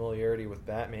people's familiarity with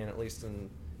Batman, at least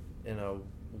in a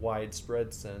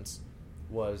widespread sense,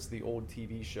 was the old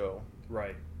TV show.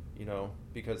 Right.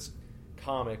 Because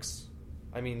comics,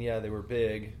 they were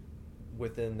big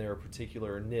within their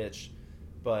particular niche,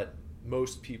 but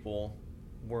most people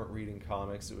weren't reading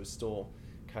comics. It was still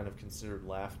kind of considered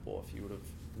laughable if you would have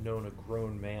known a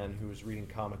grown man who was reading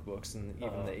comic books in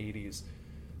even the 80s.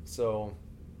 So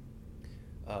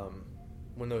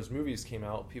when those movies came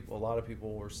out, a lot of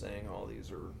people were saying, oh,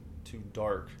 these are too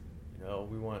dark.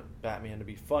 We want Batman to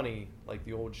be funny like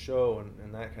the old show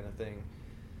and that kind of thing.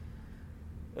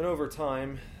 And over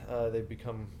time, they've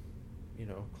become,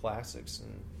 classics,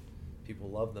 and people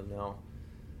love them now.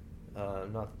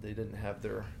 Not that they didn't have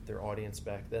their audience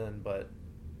back then, but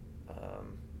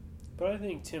I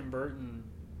think Tim Burton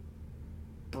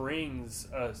brings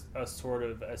a sort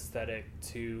of aesthetic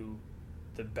to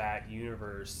the Bat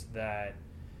universe that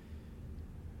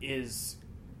is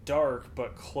dark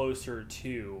but closer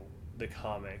to the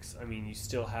comics. I mean, you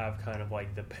still have kind of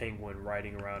the Penguin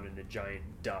riding around in a giant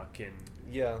duck, and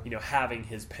having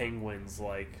his penguins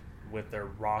with their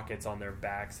rockets on their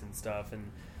backs and stuff,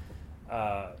 and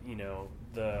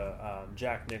the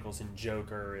Jack Nicholson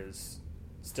Joker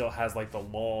still has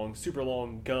the super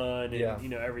long gun,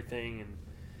 and everything, and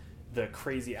the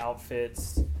crazy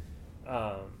outfits,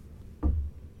 and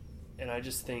I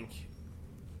just think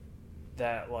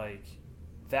that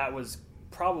that was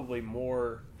probably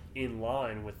more in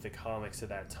line with the comics at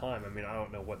that time. I mean, I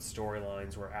don't know what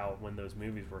storylines were out when those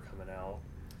movies were coming out.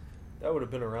 That would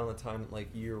have been around the time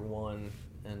Year One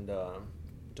and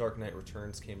Dark Knight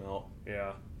Returns came out.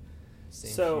 Yeah.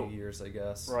 Same few years, I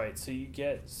guess. Right, so you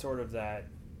get sort of that.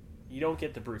 You don't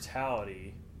get the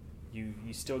brutality. You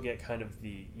still get kind of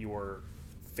your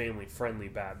family-friendly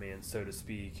Batman, so to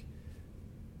speak.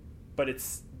 But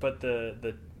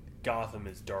the Gotham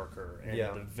is darker, and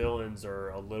the villains are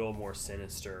a little more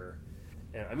sinister.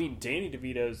 And I mean, Danny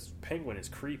DeVito's Penguin is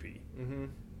creepy,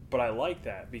 but I like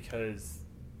that because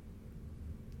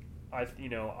I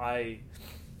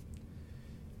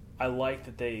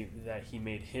like that he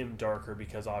made him darker,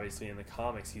 because obviously in the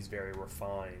comics he's very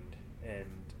refined, and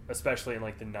especially in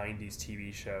the 90s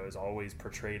TV show is always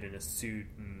portrayed in a suit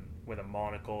and with a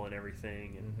monocle and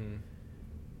everything, and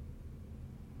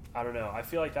I don't know. I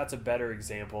feel like that's a better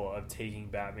example of taking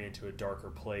Batman to a darker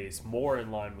place, more in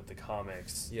line with the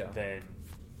comics than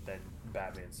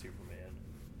Batman Superman.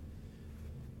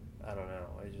 I don't know.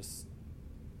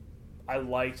 I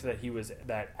liked that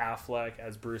that Affleck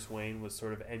as Bruce Wayne was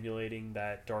sort of emulating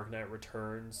that Dark Knight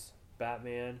Returns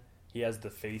Batman. He has the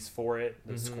face for it,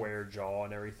 the square jaw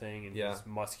and everything, and he's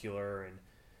muscular, and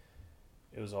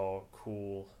it was all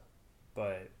cool.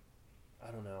 But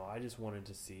I don't know. I wanted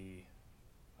to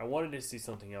see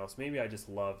something else. Maybe I just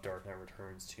love Dark Knight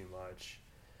Returns too much.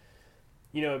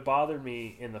 It bothered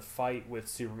me in the fight with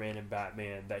Superman and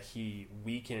Batman that he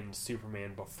weakened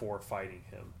Superman before fighting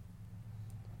him.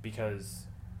 Because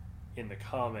in the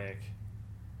comic,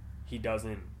 he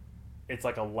doesn't... It's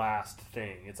like a last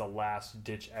thing. It's a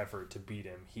last-ditch effort to beat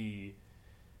him. He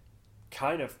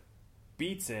kind of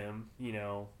beats him,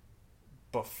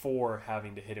 before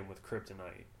having to hit him with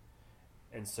kryptonite.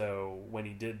 And so when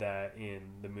he did that in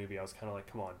the movie, I was kind of like,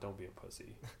 come on, don't be a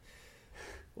pussy.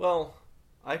 Well,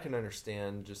 I can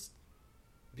understand, just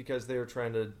because they were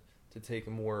trying to take a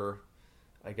more,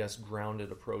 I guess,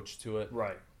 grounded approach to it.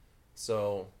 Right.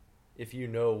 So if you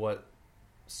know what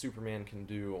Superman can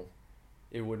do,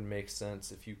 it wouldn't make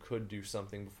sense if you could do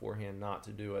something beforehand not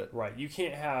to do it. Right. You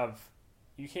can't have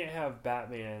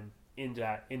Batman in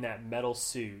that metal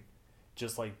suit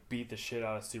just like beat the shit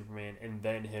out of Superman and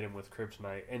then hit him with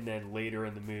kryptonite, and then later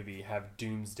in the movie have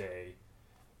Doomsday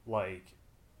like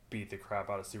beat the crap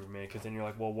out of Superman, because then you're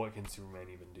like, well, what can Superman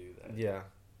even do then? Yeah.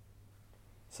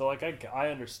 So like I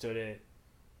understood it.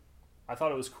 I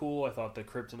thought it was cool. I thought the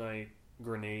kryptonite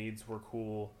grenades were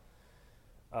cool.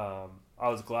 I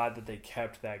was glad that they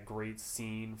kept that great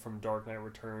scene from Dark Knight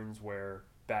Returns where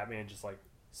Batman just like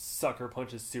sucker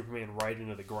punches Superman right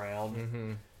into the ground.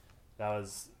 Mm-hmm. That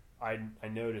was I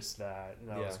noticed that, and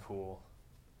that was cool.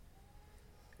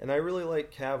 And I really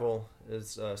like Cavill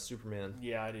as Superman.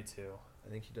 Yeah, I do too.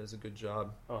 I think he does a good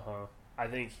job. I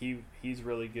think he's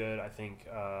really good. I think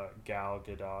Gal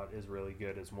Gadot is really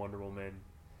good as Wonder Woman.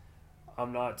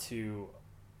 I'm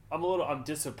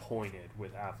disappointed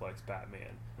with Affleck's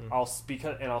Batman. I'll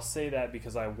say that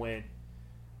because I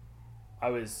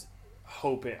was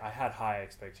hoping, I had high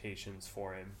expectations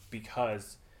for him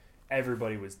because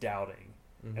everybody was doubting.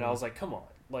 Mm-hmm. And I was like, come on,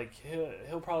 like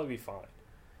he'll probably be fine.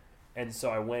 And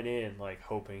so I went in like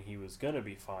hoping he was going to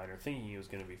be fine, or thinking he was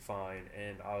going to be fine,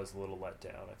 and I was a little let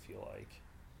down, I feel like.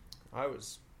 I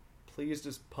was pleased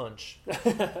as punch.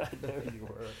 I know you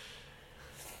were.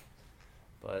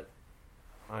 But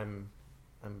I'm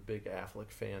a big Affleck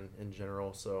fan in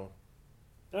general, so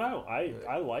No,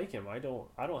 I like him. I don't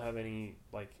have any,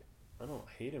 like, I don't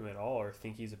hate him at all or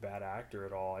think he's a bad actor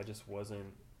at all. I don't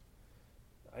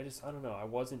know. I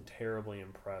wasn't terribly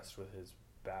impressed with his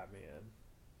Batman.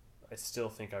 I still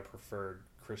think I preferred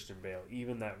Christian Bale.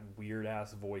 Even that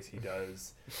weird-ass voice he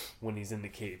does when he's in the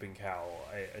cape and cowl.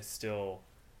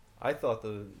 I thought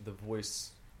the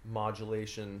voice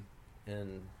modulation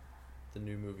in the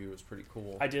new movie was pretty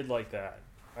cool. I did like that.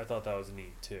 I thought that was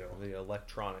neat, too. The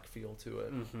electronic feel to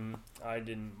it. Mm-hmm. I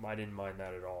didn't mind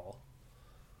that at all.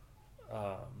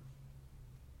 There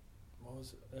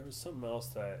was something else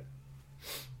that...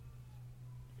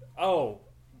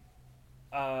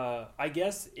 I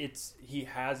guess he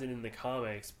has it in the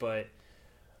comics, but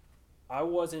I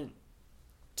wasn't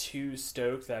too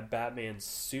stoked that Batman's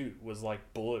suit was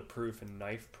like bulletproof and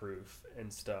knife proof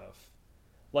and stuff.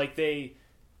 Like they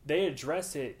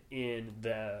address it in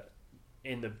the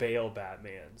Bale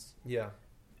Batmans. Yeah.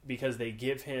 Because they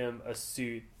give him a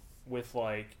suit with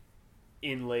like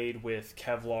inlaid with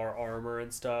Kevlar armor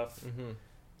and stuff. Mm-hmm.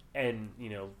 And,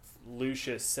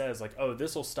 Lucius says like, oh,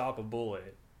 this will stop a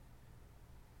bullet,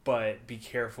 but be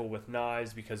careful with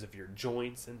knives because of your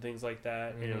joints and things like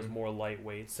that. Mm-hmm. And it was more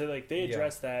lightweight. So like they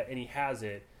address that, and he has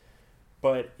it.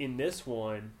 But in this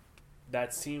one,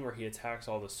 that scene where he attacks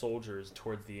all the soldiers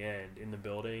towards the end in the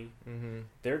building, mm-hmm.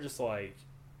 they're just like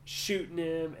shooting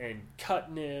him and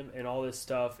cutting him and all this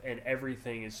stuff, and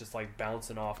everything is just like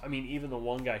bouncing off. I mean, even the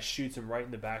one guy shoots him right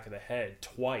in the back of the head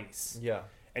twice. Yeah.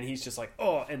 And he's just like,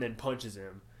 oh, and then punches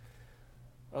him.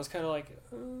 I was kind of like,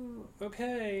 oh,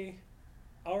 okay,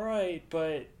 all right,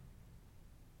 but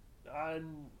I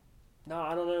don't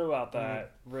know about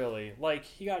that, really. Like,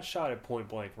 he got shot at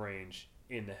point-blank range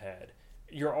in the head.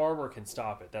 Your armor can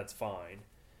stop it, that's fine.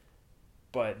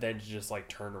 But then to just, like,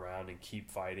 turn around and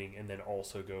keep fighting and then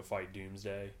also go fight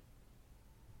Doomsday.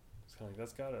 It's kind of like,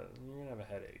 you're going to have a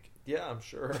headache. Yeah, I'm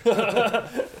sure.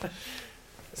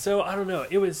 So, I don't know.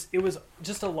 It was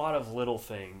just a lot of little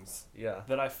things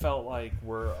that I felt like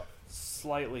were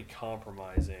slightly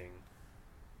compromising.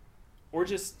 Or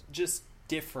just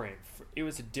different. It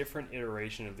was a different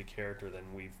iteration of the character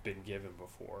than we've been given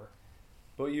before.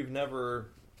 But you've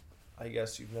never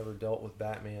dealt with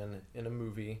Batman in a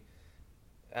movie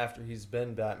after he's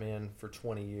been Batman for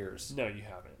 20 years. No, you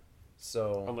haven't.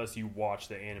 So unless you watch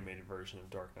the animated version of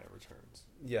Dark Knight Returns.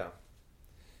 Yeah.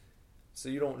 So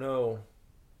you don't know.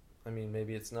 I mean,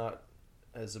 maybe it's not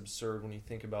as absurd when you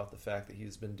think about the fact that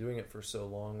he's been doing it for so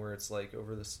long, where it's like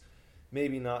over this,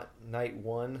 maybe not night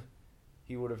one,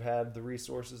 he would have had the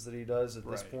resources that he does at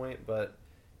this point, but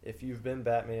if you've been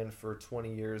Batman for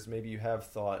 20 years, maybe you have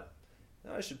thought,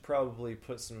 I should probably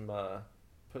put some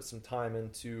time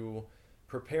into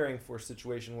preparing for a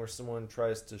situation where someone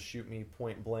tries to shoot me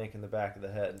point blank in the back of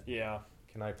the head. Yeah.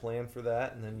 Can I plan for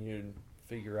that? And then you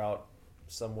figure out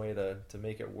some way to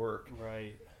make it work.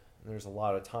 Right. And there's a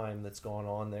lot of time that's gone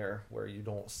on there where you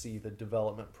don't see the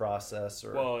development process.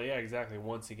 Or Well, yeah, exactly.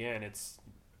 Once again,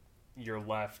 you're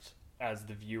left as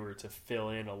the viewer to fill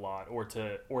in a lot, or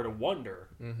to wonder,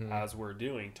 as we're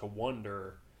doing, to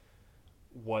wonder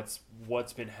what's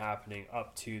been happening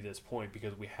up to this point,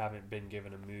 because we haven't been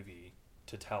given a movie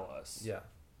to tell us. Yeah.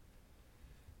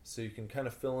 So you can kind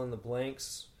of fill in the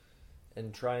blanks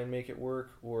and try and make it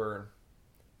work, or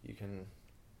you can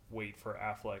wait for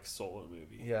Affleck's solo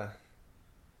movie. Yeah.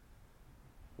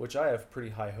 Which I have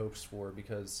pretty high hopes for,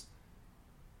 because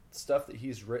stuff that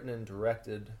he's written and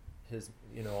directed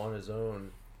on his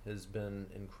own has been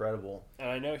incredible. And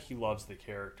I know he loves the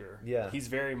character. Yeah. He's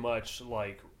very much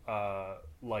like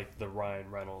the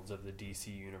Ryan Reynolds of the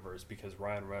DC universe, because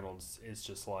Ryan Reynolds is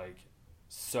just like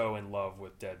so in love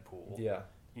with Deadpool. Yeah.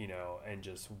 And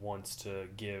just wants to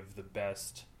give the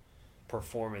best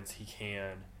performance he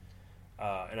can.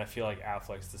 And I feel like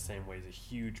Affleck's the same way. He's a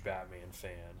huge Batman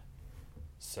fan.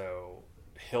 So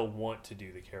he'll want to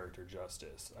do the character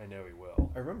justice. I know he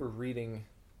will. I remember reading,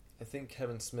 I think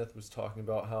Kevin Smith was talking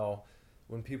about how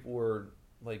when people were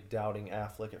like doubting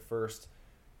Affleck at first,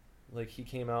 like he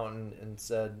came out and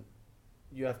said,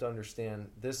 you have to understand,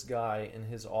 this guy in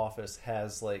his office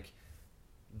has like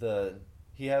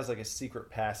he has like a secret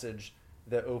passage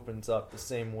that opens up the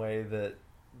same way that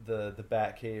the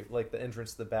Batcave, like the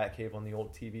entrance to the Batcave on the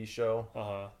old TV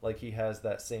show, like he has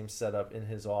that same setup in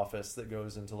his office that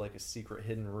goes into like a secret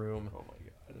hidden room. Oh my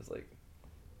god! And it's like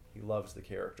he loves the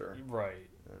character, right?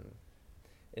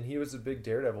 And he was a big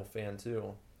Daredevil fan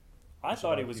too. I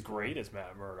thought he was great as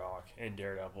Matt Murdock in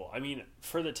Daredevil. I mean,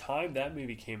 for the time that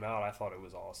movie came out, I thought it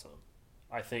was awesome.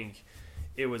 I think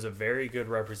it was a very good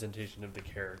representation of the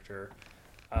character.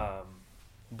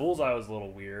 Bullseye was a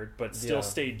little weird, but still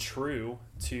stayed true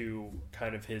to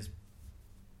kind of his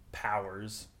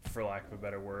powers, for lack of a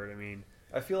better word. I mean,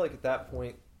 I feel like at that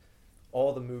point,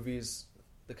 all the movies,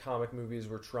 the comic movies,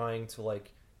 were trying to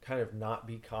like kind of not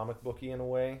be comic booky in a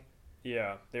way.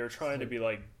 Yeah, they were trying to be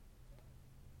like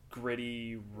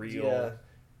gritty, real. Yeah.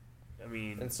 I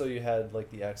mean, and so you had like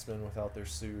the X-Men without their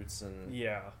suits,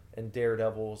 and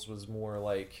Daredevil's was more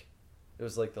like, it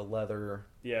was like the leather.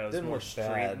 Yeah, it was more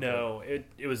street. No,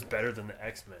 it was better than the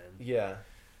X-Men. Yeah,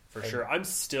 for sure. I'm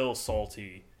still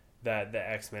salty that the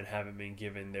X-Men haven't been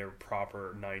given their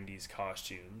proper 90s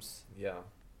costumes. Yeah,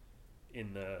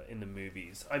 in the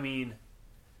movies. I mean,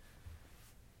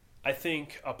 I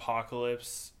think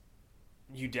Apocalypse,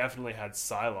 you definitely had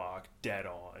Psylocke dead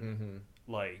on. Mm-hmm.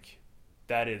 Like,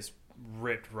 that is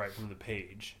ripped right from the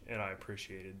page, and I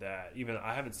appreciated that. Even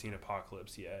I haven't seen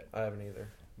Apocalypse yet. I haven't either.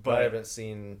 But I didn't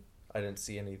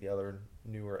see any of the other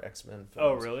newer X-Men films.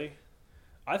 Oh, really?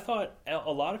 I thought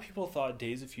a lot of people thought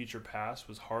Days of Future Past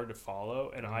was hard to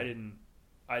follow, and I didn't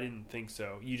think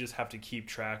so. You just have to keep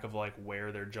track of like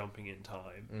where they're jumping in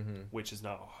time, which is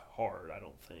not hard, I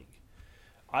don't think.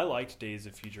 I liked Days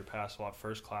of Future Past a lot.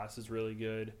 First Class is really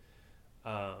good.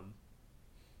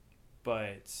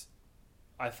 But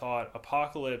I thought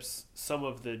Apocalypse, some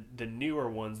of the newer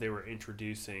ones they were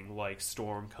introducing, like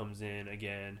Storm comes in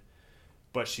again,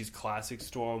 but she's classic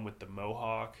Storm with the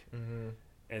mohawk. Mm-hmm.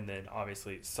 And then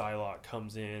obviously Psylocke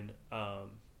comes in.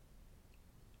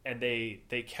 And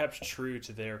they kept true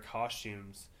to their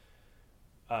costumes.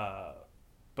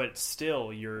 But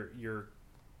still, your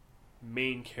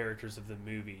main characters of the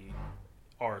movie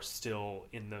are still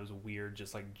in those weird,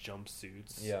 just like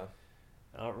jumpsuits. Yeah.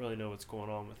 I don't really know what's going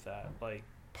on with that. Like,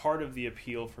 part of the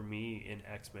appeal for me in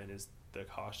X-Men is the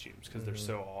costumes, because they're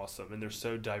so awesome and they're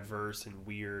so diverse and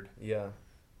weird. Yeah.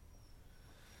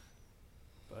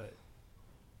 But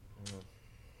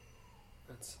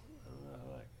that's, I don't know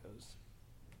how that goes.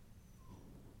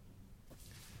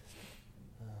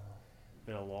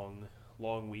 Been a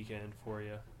long weekend for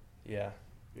you. Yeah.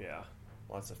 Yeah.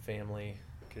 Lots of family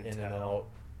in tell. and out.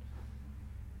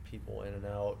 People in and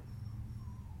out.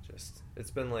 Just,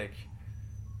 it's been like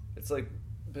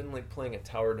playing a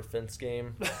tower defense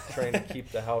game, trying to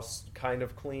keep the house kind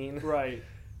of clean. Right.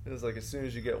 It was like as soon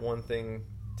as you get one thing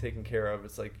taken care of,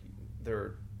 it's like there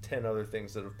are 10 other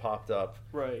things that have popped up.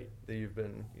 Right. That you've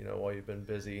been, while you've been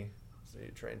busy. So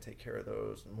you try and take care of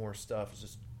those, and more stuff is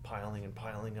just piling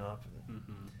up.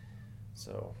 And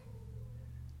so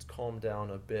it's calmed down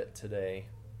a bit today,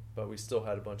 but we still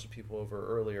had a bunch of people over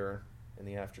earlier in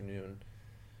the afternoon.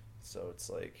 So it's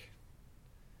like,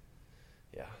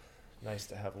 yeah, nice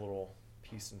to have a little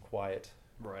peace and quiet.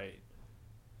 Right.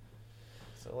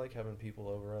 So I like having people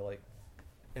over. I like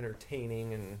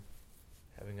entertaining and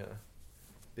having a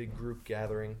big group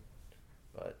gathering.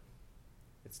 But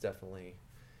it's definitely,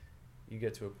 you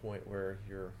get to a point where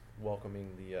you're welcoming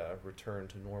the return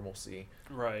to normalcy.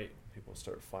 Right. People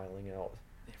start filing out.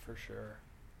 Yeah, for sure.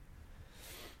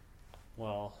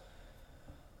 Well,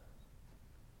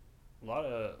 a lot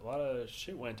of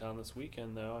shit went down this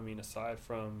weekend, though. I mean, aside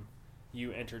from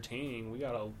you entertaining, we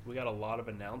got a lot of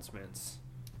announcements.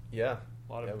 Yeah.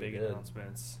 A lot of big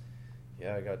announcements.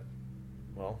 Yeah, I got,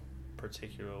 well,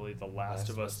 particularly The Last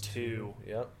of Us 2.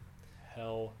 Yep.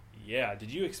 Hell yeah.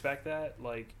 Did you expect that?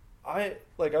 I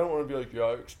don't want to be like, yeah,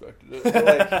 I expected it.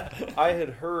 But I had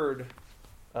heard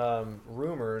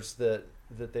rumors that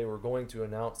they were going to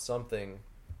announce something,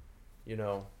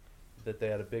 that they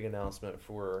had a big announcement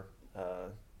for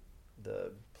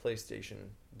the PlayStation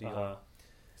deal.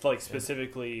 It's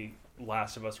specifically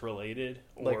Last of Us related,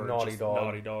 or Naughty Dog.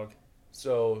 Naughty Dog.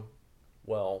 So,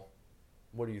 well,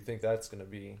 what do you think that's going to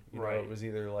be? Right. It was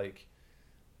either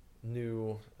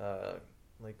new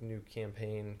new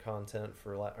campaign content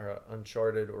for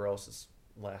Uncharted, or else it's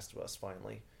Last of Us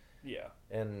finally. Yeah.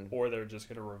 Or they're just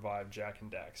going to revive Jack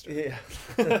and Daxter.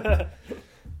 Yeah.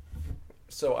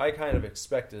 So I kind of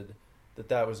expected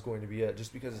that was going to be it,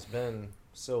 just because it's been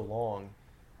so long,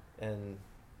 and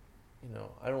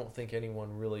I don't think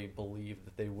anyone really believed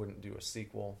that they wouldn't do a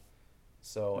sequel.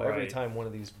 So every time one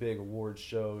of these big awards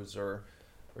shows or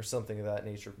something of that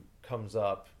nature comes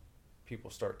up,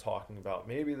 people start talking about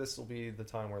maybe this will be the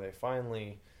time where they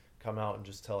finally come out and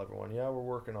just tell everyone, yeah, we're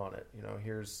working on it.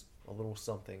 Here's a little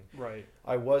something. Right.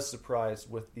 I was surprised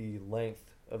with the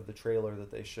length of the trailer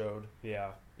that they showed.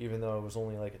 Yeah. Even though it was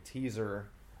only like a teaser,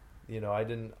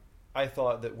 I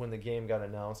thought that when the game got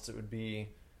announced, it would be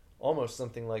almost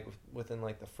something like within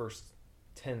the first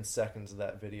 10 seconds of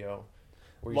that video,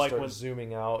 where you start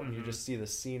zooming out and you just see the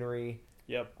scenery.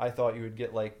 Yep. I thought you would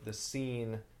get the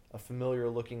scene, a familiar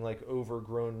looking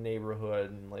overgrown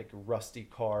neighborhood and rusty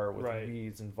car with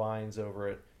weeds and vines over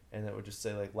it, and it would just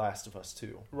say Last of Us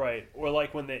 2. Right. Or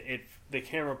when the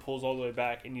camera pulls all the way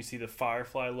back and you see the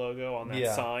Firefly logo on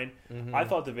that sign. Mm-hmm. I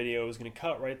thought the video was going to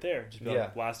cut right there, just be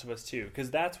Last of Us 2, because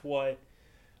that's what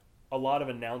a lot of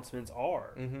announcements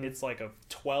are. Mm-hmm. It's a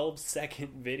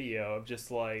 12-second video of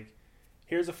just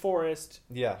here's a forest.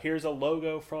 Yeah. Here's a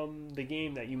logo from the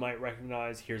game that you might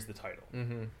recognize. Here's the title.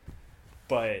 Mm-hmm.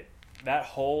 But that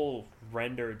whole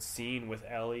rendered scene with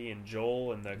Ellie and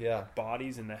Joel and the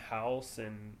bodies in the house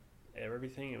and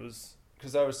everything, it was...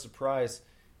 Because I was surprised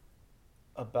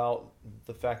about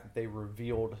the fact that they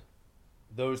revealed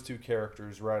those two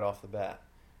characters right off the bat.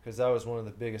 Because that was one of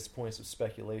the biggest points of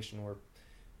speculation, where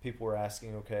people were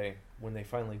asking, okay, when they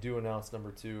finally do announce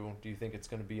number 2, do you think it's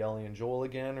going to be Ellie and Joel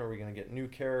again? Or are we going to get new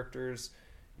characters?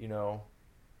 Or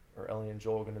Ellie and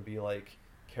Joel going to be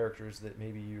characters that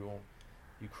maybe you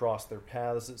cross their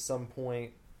paths at some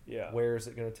point? Yeah. Where is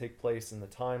it going to take place in the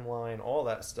timeline? All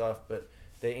that stuff. But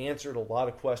they answered a lot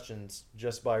of questions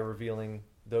just by revealing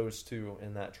those two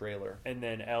in that trailer. And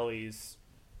then Ellie's...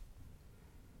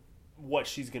 what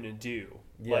she's going to do.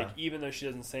 Yeah. Even though she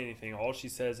doesn't say anything, all she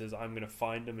says is, I'm going to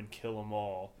find them and kill them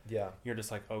all. Yeah. You're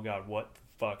just oh God, what the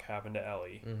fuck happened to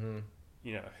Ellie?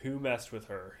 Mm-hmm. Who messed with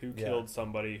her? Who killed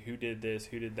somebody? Who did this?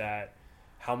 Who did that?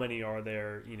 How many are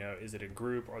there? Is it a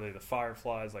group? Are they the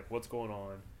Fireflies? What's going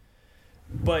on?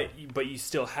 But you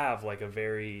still have a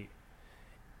very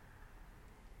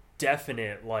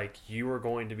definite, you are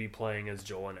going to be playing as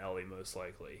Joel and Ellie, most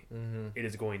likely. Mm-hmm. It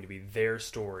is going to be their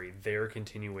story, their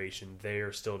continuation. They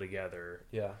are still together.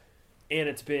 Yeah. And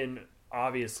it's been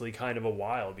obviously kind of a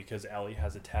while, because Ellie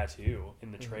has a tattoo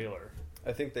in the trailer.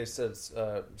 I think they said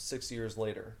 6 years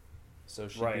later. So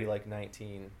she'd be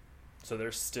 19. So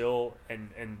they're still and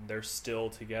they're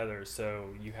still together. So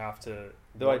you have to.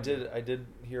 Though I did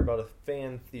hear about a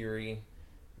fan theory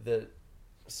that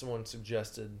someone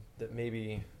suggested that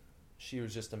maybe she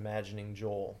was just imagining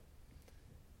Joel,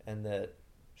 and that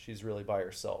she's really by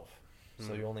herself.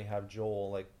 So you only have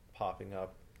Joel popping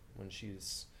up when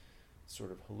she's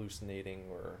sort of hallucinating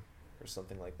or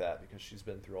something like that, because she's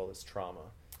been through all this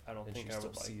trauma. I don't think I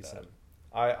would like that. Him.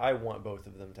 I want both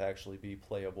of them to actually be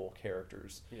playable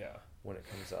characters. Yeah. When it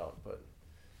comes out, but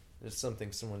it's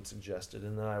something someone suggested,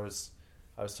 and then I was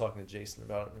talking to Jason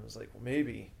about it, and I was well,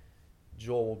 maybe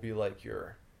Joel will be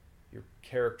your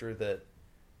character that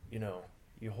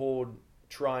you hold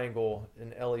triangle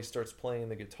and Ellie starts playing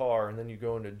the guitar, and then you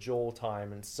go into Joel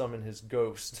time and summon his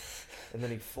ghost, and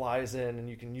then he flies in, and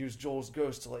you can use Joel's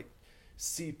ghost to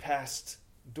see past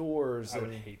doors. I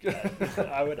would hate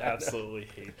that. I would absolutely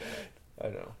hate that. I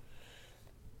know.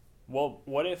 Well,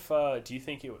 what if, do you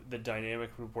think the dynamic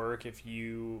would work if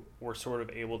you were sort of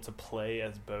able to play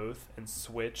as both and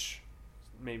switch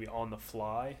maybe on the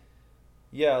fly?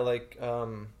 Yeah,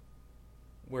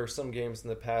 where some games in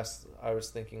the past, I was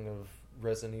thinking of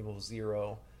Resident Evil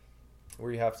 0,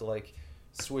 where you have to like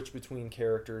switch between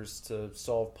characters to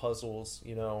solve puzzles,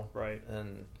 you know, Right.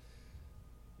 and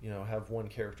you know, have one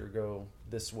character go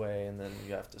this way and then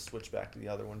you have to switch back to the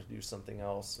other one to do something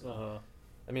else.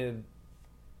 I mean,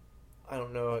 I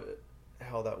don't know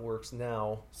how that works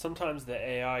now. Sometimes the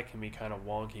AI can be kind of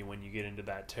wonky when you get into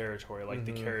that territory. Like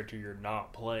the character you're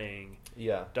not playing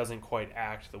doesn't quite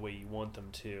act the way you want them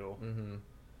to.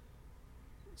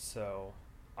 So,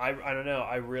 I don't know.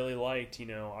 I really liked, you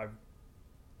know,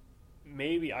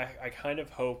 I kind of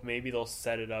hope maybe they'll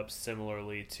set it up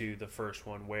similarly to the first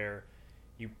one where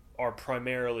you are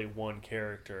primarily one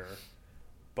character,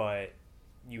 but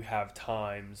you have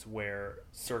times where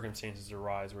circumstances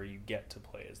arise where you get to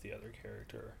play as the other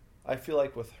character. I feel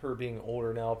like with her being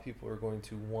older now, people are going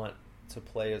to want to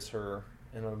play as her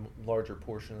in a larger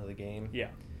portion of the game. Yeah.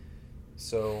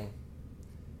 So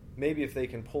maybe if they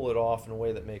can pull it off in a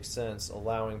way that makes sense,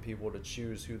 allowing people to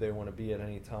choose who they want to be at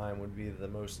any time would be the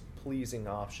most pleasing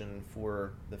option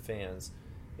for the fans.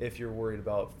 If you're worried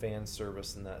about fan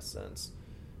service in that sense,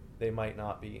 they might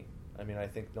not be. I mean, I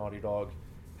think Naughty Dog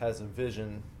has a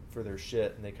vision for their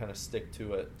shit and they kind of stick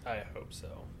to it. I hope so.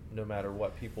 No matter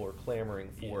what people are clamoring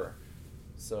for. Yeah.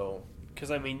 So, because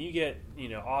I mean, you get, you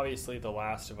know, obviously The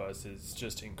Last of Us is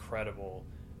just incredible,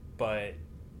 but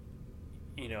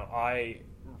you know, I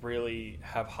really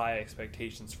have high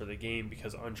expectations for the game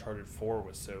because Uncharted 4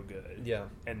 was so good. Yeah.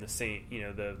 And the same, you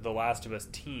know, the Last of Us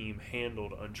team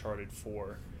handled Uncharted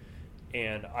 4,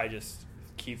 and I just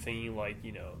keep thinking, like,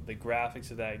 you know, the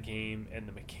graphics of that game and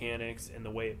the mechanics and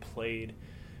the way it played,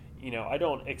 you know, I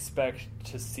don't expect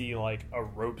to see like a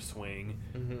rope swing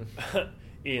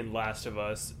in Last of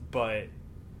Us, but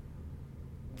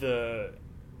the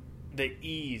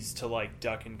ease to like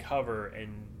duck and cover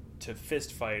and to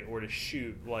fist fight or to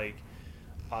shoot, like,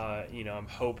 you know, I'm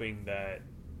hoping that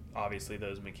obviously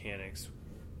those mechanics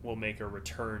will make a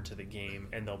return to the game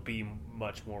and they'll be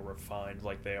much more refined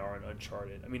like they are in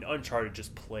Uncharted. I mean, Uncharted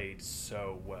just played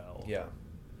so well. yeah.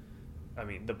 I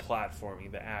mean, the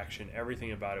platforming, the action,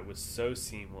 everything about it was so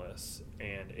seamless,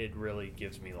 and it really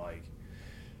gives me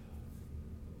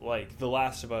like The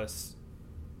Last of Us,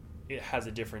 it has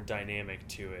a different dynamic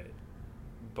to it,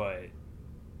 but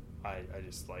I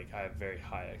just, like, I have very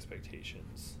high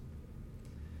expectations.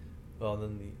 Well, and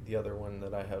then the other one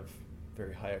that I have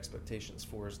very high expectations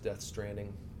for is Death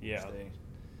Stranding. Yeah. Which they,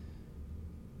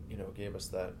 you know, gave us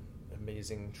that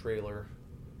amazing trailer.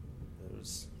 It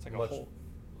was It's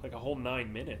like a whole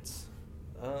 9 minutes,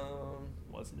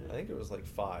 wasn't it? I think it was like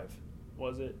 5.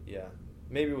 Was it? Yeah.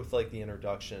 Maybe with like the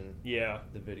introduction. Yeah.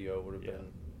 The video would have been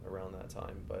around that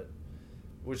time, but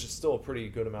which is still a pretty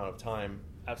good amount of time.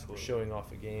 Absolutely. For showing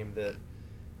off a game that,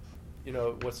 you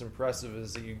know, what's impressive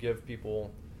is that you give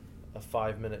people a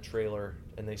 5-minute trailer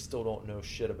and they still don't know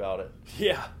shit about it.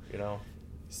 Yeah. You know?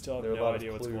 Still have There are a no lot of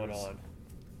idea what's going clues. on.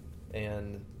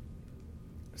 And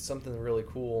something really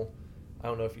cool, I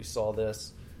don't know if you saw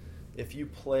this, if you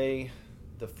play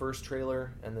the first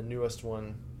trailer and the newest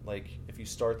one, like if you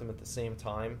start them at the same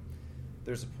time,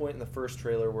 there's a point in the first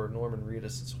trailer where Norman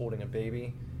Reedus is holding a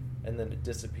baby and then it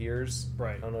disappears.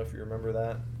 Right. I don't know if you remember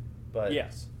that, but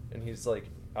Yes. And he's like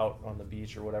out on the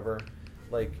beach or whatever.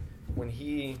 Like when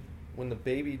the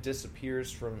baby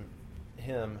disappears from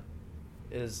him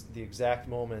is the exact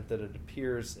moment that it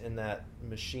appears in that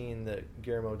machine that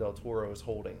Guillermo del Toro is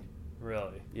holding.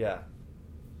 Really? Yeah.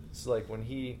 It's like when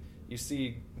you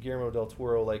see Guillermo del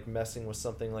Toro like messing with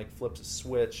something, like flips a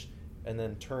switch and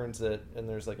then turns it and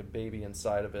there's like a baby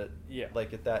inside of it. Yeah.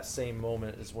 Like at that same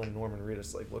moment is when Norman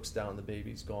Reedus like looks down and the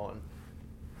baby's gone.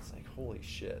 It's like, holy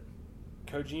shit.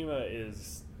 Kojima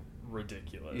is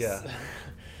ridiculous. Yeah.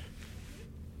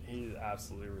 He's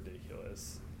absolutely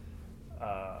ridiculous.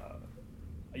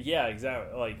 Yeah,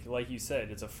 exactly. Like you said,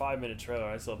 it's a 5-minute trailer.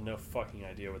 I still have no fucking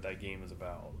idea what that game is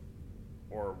about,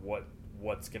 or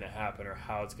what's going to happen, or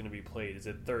how it's going to be played. Is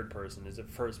it third person? Is it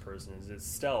first person? Is it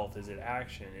stealth? Is it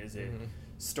action? Is it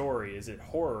story? Is it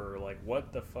horror? Like,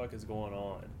 what the fuck is going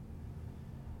on?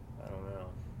 I don't know.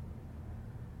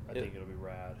 I think it'll be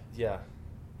rad. Yeah.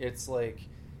 It's like,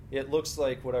 it looks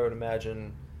like what I would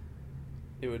imagine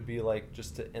it would be like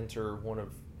just to enter one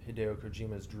of Hideo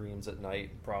Kojima's dreams at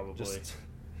night. Probably. Just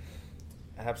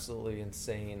absolutely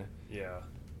insane. Yeah.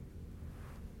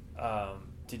 Have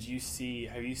you seen,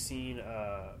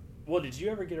 did you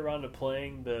ever get around to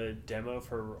playing the demo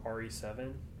for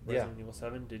RE7? Resident Evil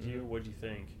 7? Did you? What did you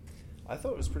think? I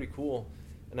thought it was pretty cool.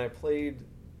 And I played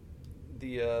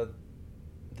the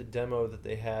demo that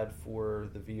they had for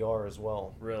the VR as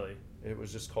well. Really? It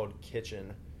was just called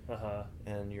Kitchen. Uh-huh.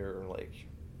 And you're like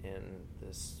in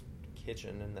this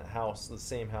kitchen in the house, the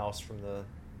same house from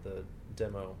the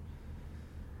demo.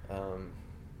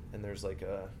 And there's like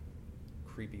a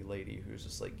creepy lady who's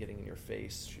just like getting in your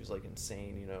face. She's like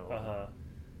insane, you know.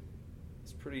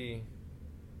 It's pretty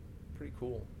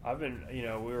cool. I've been, you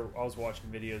know, I was watching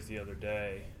videos the other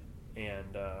day,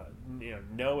 and you know,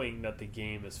 knowing that the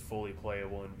game is fully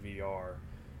playable in VR,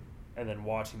 and then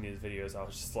watching these videos, I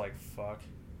was just like, fuck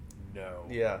no.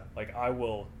 Yeah. Like, I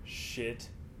will shit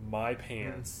my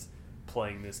pants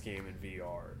playing this game in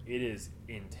VR. It is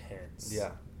intense.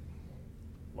 Yeah.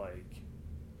 Like,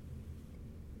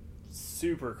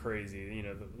 super crazy. You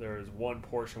know, there was one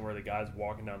portion where the guy's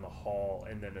walking down the hall,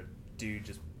 and then a dude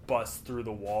just busts through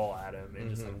the wall at him and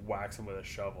just like whacks him with a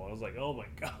shovel. I was like, oh my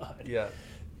god. Yeah.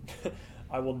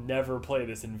 I will never play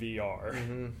this in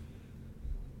VR.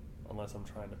 Unless I'm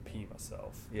trying to pee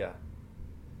myself. Yeah.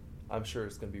 I'm sure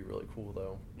it's going to be really cool,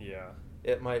 though. Yeah.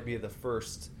 It might be the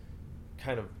first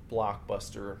kind of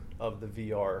blockbuster of the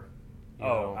VR. You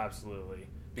know? Absolutely.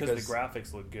 Because the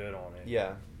graphics look good on it.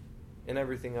 Yeah. And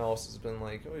everything else has been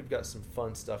like, oh, we've got some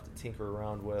fun stuff to tinker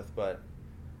around with, but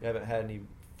we haven't had any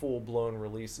full-blown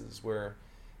releases where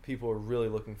people are really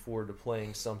looking forward to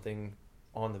playing something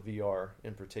on the VR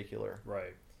in particular.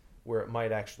 Right. Where it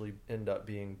might actually end up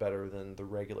being better than the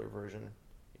regular version,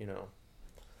 you know.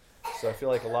 So I feel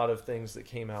like a lot of things that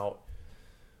came out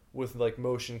with like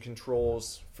motion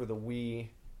controls for the Wii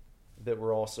that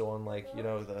were also on like, you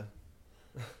know, the...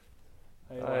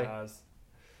 Hey, Laz.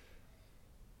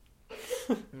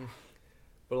 But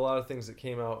a lot of things that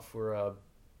came out for,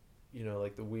 you know,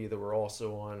 like the Wii that were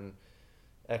also on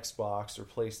Xbox or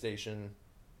PlayStation,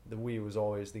 the Wii was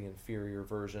always the inferior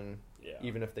version. Yeah.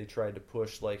 Even if they tried to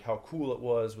push like how cool it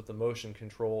was with the motion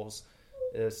controls,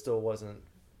 it still wasn't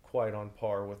quite on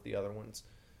par with the other ones.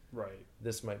 Right.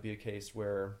 This might be a case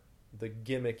where the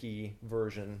gimmicky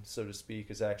version, so to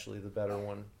speak, is actually the better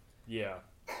one. Yeah.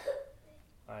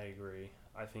 I agree.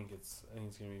 I think it's going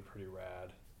to be pretty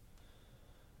rad.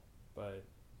 But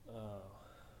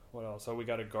what else? So we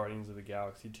got a Guardians of the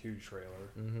Galaxy 2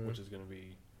 trailer, which is going to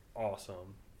be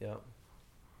awesome. Yeah.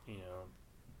 You know,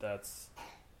 that's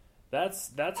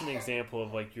an example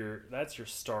of like that's your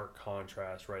stark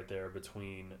contrast right there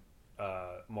between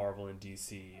Marvel and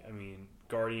DC. I mean,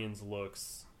 Guardians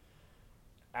looks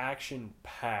action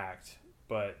packed,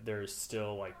 but there's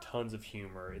still like tons of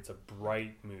humor. It's a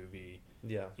bright movie.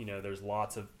 Yeah. You know, there's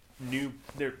lots of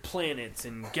there planets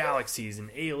and galaxies and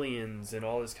aliens and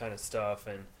all this kind of stuff,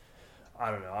 and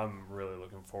I don't know, I'm really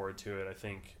looking forward to it. I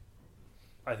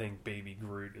think Baby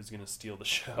Groot is going to steal the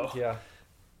show. Yeah.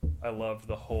 I love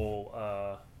the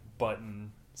whole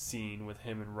button scene with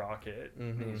him and Rocket.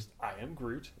 And he's, I am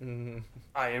Groot.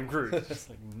 I am Groot. It's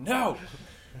like, no!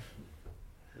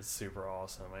 It's super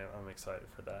awesome. I'm excited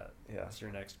for that. Yeah. It's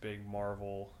your next big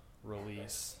Marvel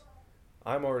release.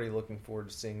 I'm already looking forward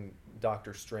to seeing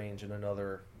Doctor Strange in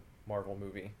another Marvel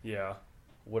movie. Yeah.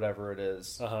 Whatever it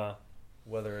is. Uh-huh.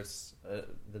 Whether it's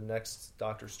the next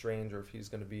Doctor Strange or if he's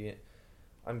going to be...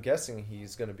 I'm guessing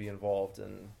he's going to be involved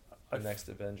in the next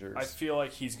Avengers. I feel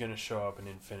like he's going to show up in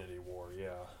Infinity War,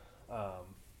 yeah.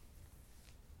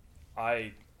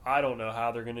 I don't know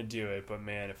how they're going to do it, but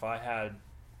man, if I had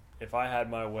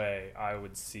my way,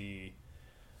 I'd see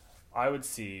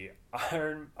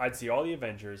all the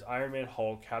Avengers, Iron Man,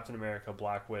 Hulk, Captain America,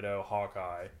 Black Widow,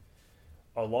 Hawkeye,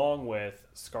 along with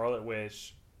Scarlet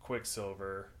Witch,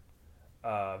 Quicksilver,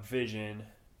 Vision,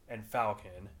 and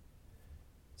Falcon,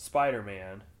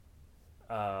 Spider-Man,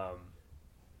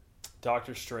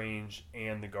 Doctor Strange,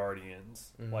 and the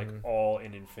Guardians, like all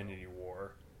in Infinity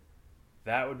War.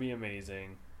 That would be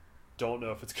amazing. Don't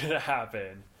know if it's going to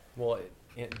happen. Well,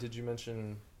 did you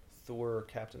mention Thor or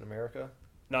Captain America?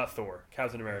 Not Thor.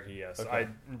 Captain America, yes. Okay. I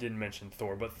didn't mention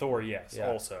Thor, but Thor, yes,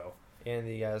 also. And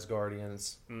the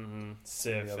Asgardians.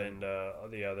 Sif and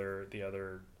the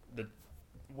other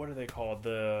what are they called?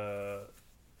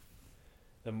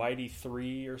 The Mighty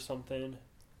Three or something?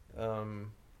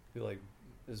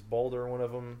 Is Baldur one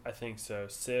of them? I think so.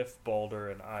 Sif, Baldur,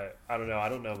 and I don't know. I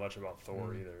don't know much about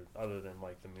Thor either, other than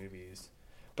like the movies.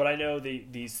 But I know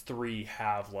these three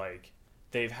have like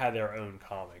they've had their own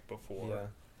comic before. Yeah.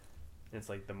 It's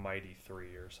like the Mighty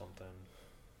Three or something.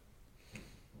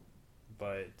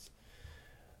 But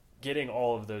getting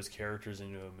all of those characters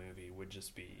into a movie would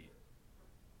just be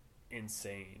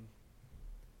insane.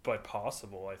 But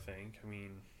possible, I think. I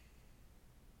mean,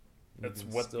 that's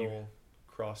what still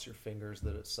cross your fingers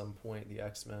that at some point the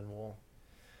X-Men will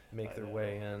make their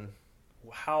way in.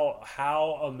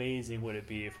 How amazing would it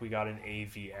be if we got an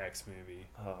AVX movie?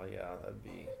 Oh yeah,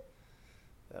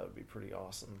 that would be pretty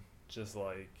awesome. Just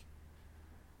like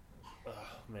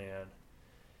man,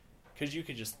 because you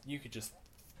could just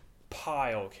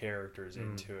pile characters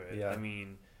into it. yeah. I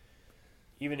mean,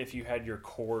 even if you had your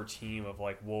core team of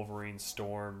like Wolverine,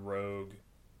 Storm, Rogue,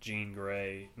 Jean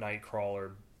Grey,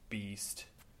 Nightcrawler, Beast,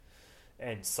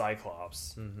 and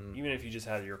Cyclops, even if you just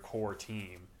had your core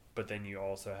team, but then you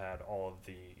also had all of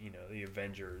the, the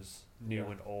Avengers, new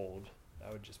and old,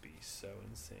 that would just be so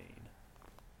insane.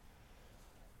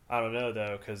 I don't know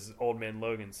though, because Old Man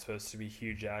Logan's supposed to be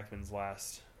Hugh Jackman's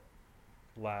last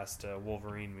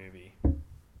Wolverine movie.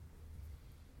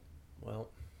 Well,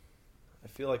 I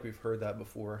feel like we've heard that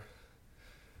before.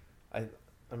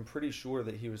 I'm pretty sure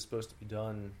that he was supposed to be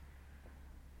done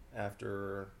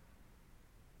after,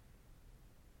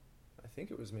 I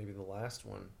think it was maybe the last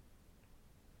one.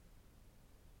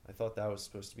 I thought that was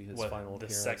supposed to be his final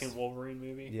appearance. The second Wolverine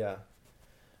movie? Yeah.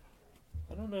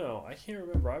 I don't know. I can't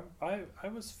remember. I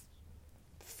was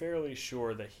fairly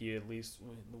sure that he at least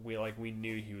we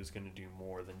knew he was going to do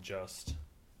more than just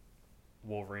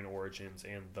Wolverine Origins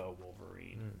and the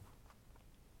Wolverine.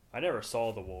 I never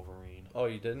saw the Wolverine. Oh,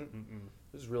 you didn't? Mm-mm.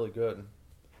 It was really good.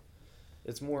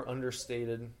 It's more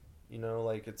understated,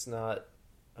 like it's not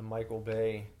a Michael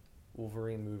Bay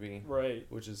Wolverine movie, right?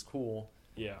 Which is cool.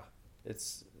 Yeah,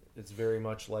 it's very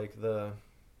much like the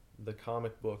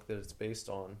comic book that it's based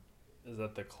on. Is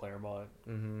that the Claremont,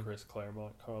 Chris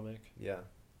Claremont comic? Yeah.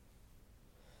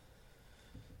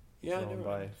 Yeah, drawn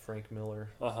by Frank Miller.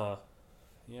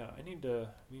 Yeah, I need to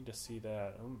see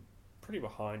that. I'm pretty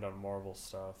behind on Marvel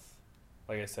stuff.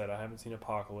 Like I said, I haven't seen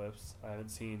Apocalypse. I haven't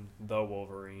seen The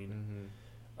Wolverine.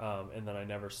 And then I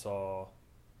never saw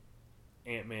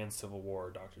Ant-Man, Civil War, or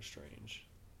Doctor Strange.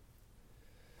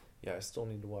 Yeah, I still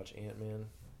need to watch Ant-Man.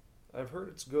 I've heard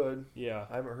it's good. Yeah.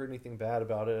 I haven't heard anything bad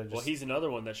about it. Well, he's another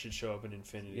one that should show up in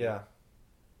Infinity. Yeah.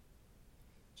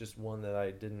 Just one that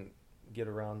I didn't get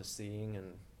around to seeing,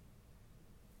 and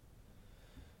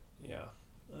yeah,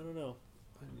 I don't know.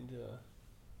 I need to.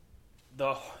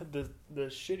 The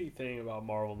shitty thing about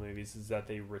Marvel movies is that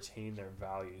they retain their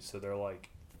value, so they're like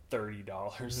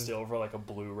 $30 still for like a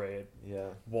Blu-ray at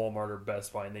Walmart or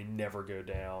Best Buy, and they never go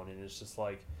down. And it's just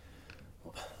like,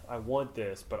 I want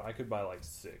this, but I could buy like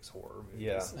 6 horror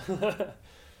movies. Yeah.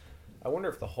 I wonder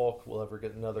if the Hulk will ever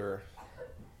get another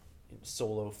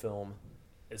solo film.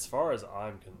 As far as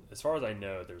I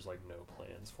know, there's like no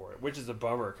plans for it, which is a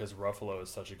bummer because Ruffalo is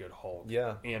such a good Hulk.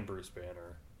 Yeah. And Bruce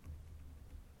Banner.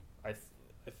 I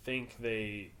think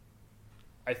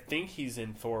he's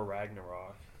in Thor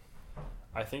Ragnarok.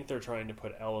 I think they're trying to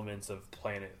put elements of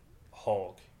Planet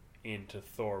Hulk into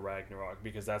Thor Ragnarok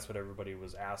because that's what everybody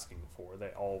was asking for. They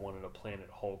all wanted a Planet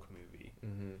Hulk movie.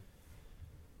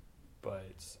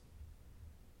 But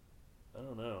I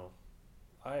don't know.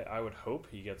 I would hope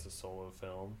he gets a solo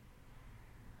film.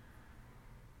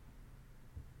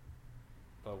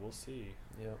 But we'll see.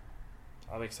 Yep.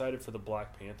 I'm excited for the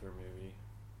Black Panther movie.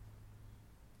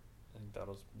 I think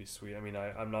that'll be sweet. I mean,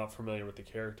 I'm not familiar with the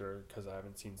character because I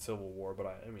haven't seen Civil War, but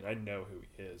I know who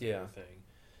he is and everything.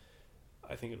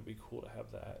 I think it'll be cool to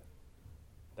have that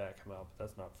come out, but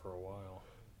that's not for a while.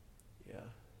 Yeah.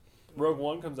 Rogue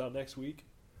One comes out next week.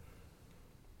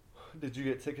 Did you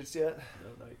get tickets yet?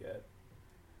 No, not yet.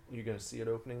 You gonna see it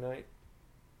opening night?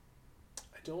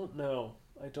 I don't know.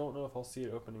 I don't know if I'll see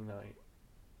it opening night.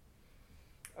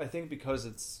 I think because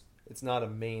it's not a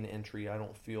main entry, I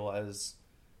don't feel as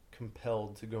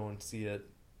compelled to go and see it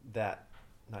that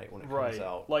night when it comes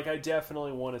out. Like, I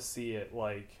definitely want to see it,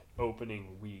 like,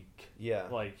 opening week. Yeah.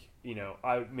 Like,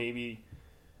 maybe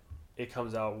it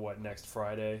comes out, next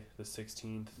Friday, the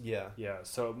 16th? Yeah. Yeah,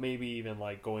 so maybe even,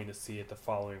 like, going to see it the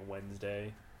following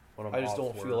Wednesday when I'm I just off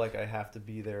don't work. feel like I have to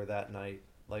be there that night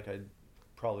like I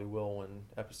probably will when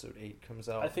episode 8 comes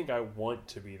out. I think I want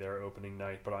to be there opening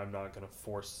night, but I'm not going to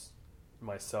force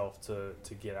myself to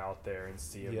get out there and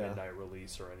see a midnight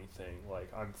release or anything.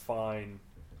 Like, I'm fine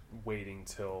waiting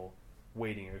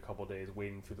a couple days,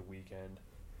 waiting through the weekend.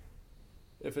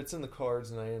 If it's in the cards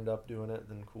and I end up doing it,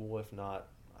 then cool. If not,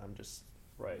 I'm just...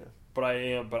 Right.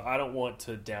 Yeah. But I don't want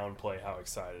to downplay how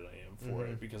excited I am for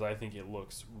it because I think it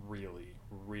looks really,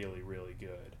 really, really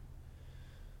good.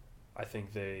 I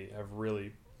think they have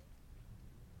really,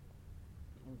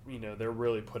 they're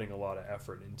really putting a lot of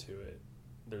effort into it.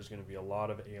 There's going to be a lot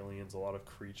of aliens, a lot of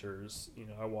creatures.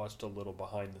 I watched a little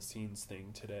behind the scenes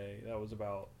thing today that was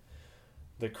about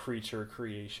the creature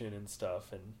creation and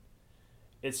stuff, and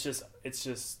it's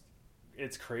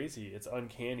crazy. It's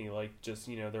uncanny. Like, just,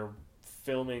 they're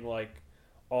filming like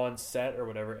on set or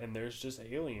whatever, and there's just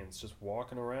aliens just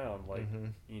walking around, like,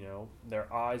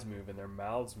 their eyes move and their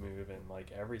mouths move and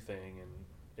like everything, and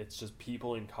it's just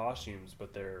people in costumes,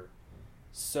 but they're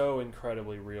so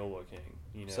incredibly real looking.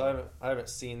 You know, So I haven't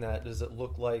seen that. Does it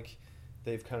look like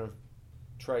they've kind of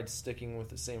tried sticking with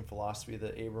the same philosophy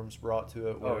that Abrams brought to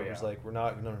it, where it was like, we're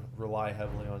not going to rely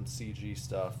heavily on CG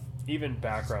stuff? even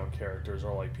background characters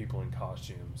are like people in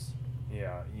costumes.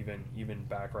 Yeah, even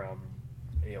background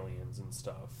aliens and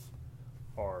stuff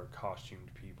are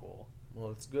costumed people.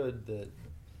 Well, it's good that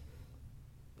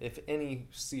if any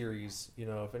series,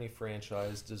 if any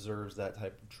franchise deserves that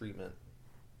type of treatment,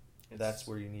 that's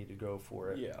where you need to go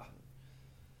for it. Yeah.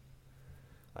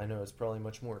 I know it's probably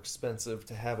much more expensive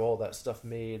to have all that stuff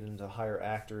made and to hire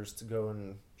actors to go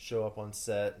and show up on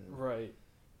set and Right.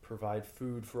 provide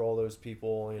food for all those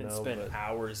people, And spend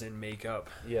hours in makeup.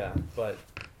 Yeah, but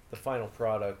the final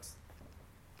product,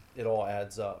 it all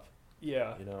adds up.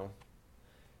 Yeah.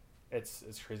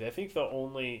 It's crazy. I think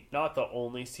not the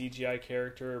only CGI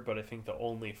character, but I think the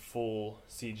only full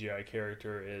CGI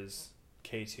character is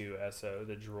K2SO,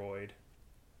 the droid.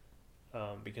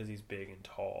 Because he's big and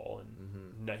tall,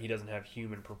 and he doesn't have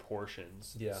human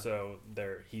proportions. Yeah. So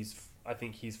I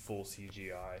think he's full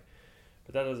CGI,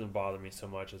 but that doesn't bother me so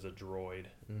much as a droid.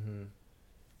 Mm-hmm.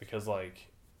 Because I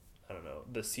don't know,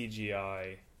 the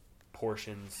CGI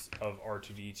portions of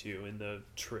R2-D2 in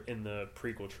the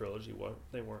prequel trilogy,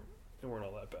 they weren't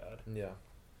all that bad. Yeah.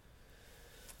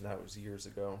 And that was years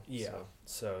ago. Yeah.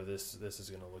 So this is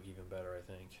gonna look even better, I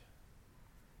think.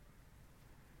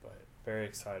 But very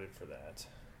excited for that.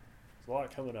 There's a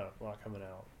lot coming up, a lot coming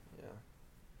out. Yeah.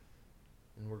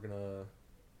 And we're gonna,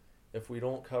 if we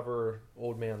don't cover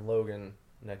Old Man Logan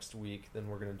next week, then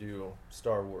we're gonna do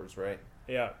Star Wars, right?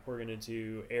 Yeah, we're gonna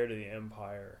do Heir to the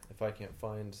Empire, If I can't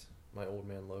find my Old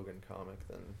Man Logan comic,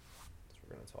 then that's what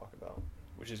we're gonna talk about.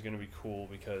 which is gonna be cool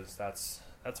because that's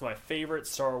my favorite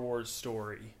Star Wars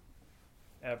story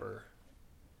ever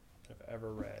I've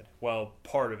ever read. Well,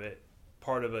 part of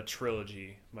a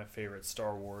trilogy, my favorite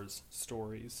Star Wars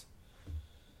stories.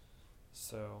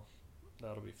 So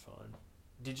that'll be fun.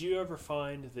 Did you ever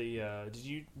find the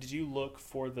did you look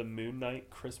for the Moon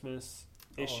Knight Christmas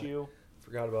issue?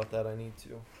 Forgot about that. I need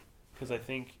to. Because I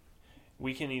think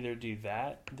we can either do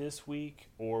that this week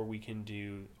or we can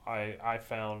do I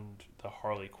found the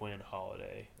Harley Quinn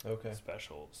holiday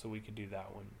special, so we could do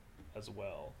that one as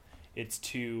well. It's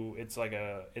like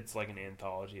an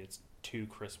anthology. It's 2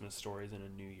 Christmas stories and a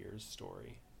New Year's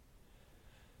story.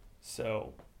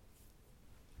 So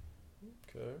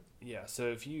Okay. yeah, so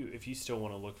if you still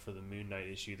want to look for the Moon Knight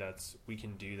issue, we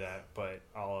can do that, but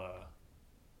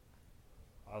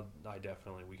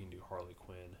we can do Harley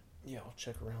Quinn. Yeah, I'll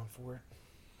check around for it.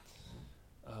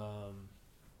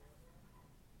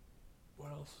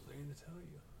 What else was I going to tell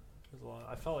you? There's a lot.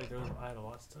 I felt like I had a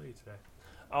lot to tell you today.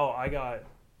 Oh,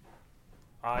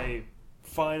 I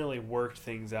finally worked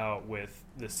things out with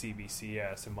the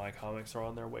CBCS, and my comics are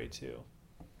on their way too.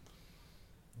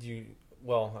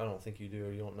 Well, I don't think you do.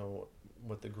 You don't know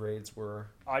what the grades were.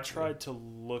 I tried to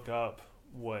look up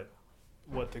what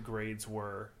the grades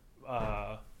were,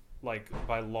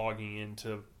 by logging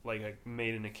into, I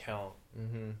made an account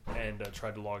and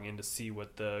tried to log in to see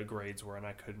what the grades were, and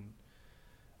I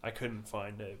couldn't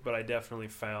find it, but I definitely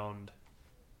found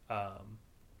a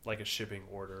shipping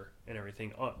order and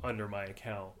everything under my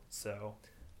account. So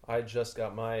I just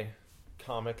got my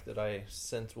comic that I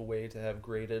sent away to have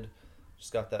graded.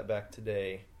 Just got that back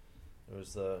today. It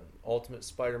was the Ultimate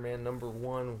Spider-Man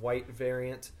 #1 white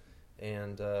variant,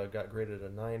 and got graded a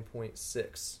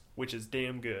 9.6. Which is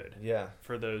damn good. Yeah.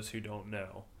 For those who don't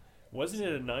know. Wasn't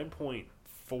it a 9.4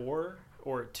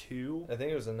 or a 2? I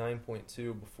think it was a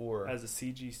 9.2 before. As a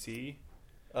CGC?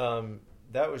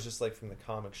 That was just from the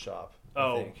comic shop.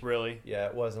 I think. Really? Yeah,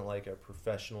 it wasn't like a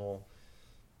professional,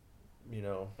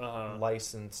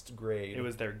 licensed grade. It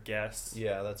was their guess.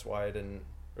 Yeah, that's why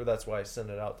I sent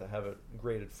it out to have it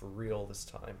graded for real this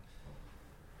time.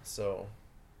 So,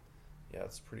 yeah,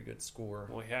 it's a pretty good score.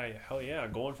 Well, yeah, hell yeah.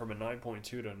 Going from a 9.2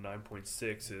 to a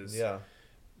 9.6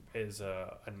 is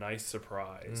a nice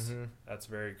surprise. Mm-hmm. That's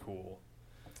very cool.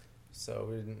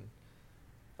 So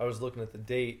I was looking at the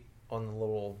date on the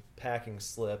little packing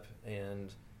slip,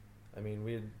 and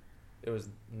it was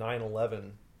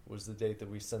 9/11 was the date that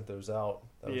we sent those out.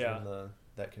 That was when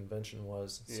that convention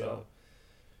was. So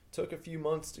took a few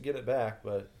months to get it back,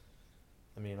 but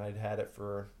I'd had it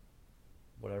for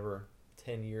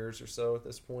 10 years or so at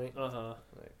this point. Not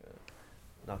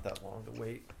that long to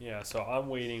wait. Yeah, so I'm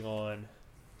waiting on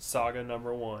Saga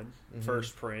 #1,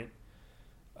 first print.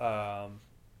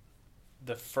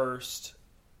 The first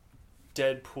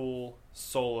Deadpool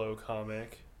solo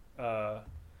comic.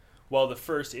 The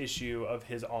first issue of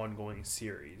his ongoing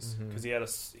series, because he had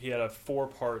a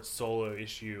 4-part solo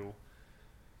issue,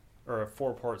 or a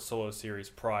 4-part solo series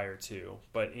prior to,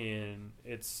 but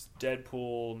it's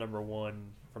Deadpool #1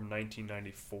 from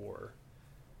 1994.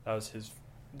 That was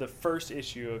the first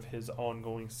issue of his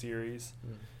ongoing series.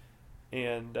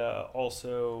 And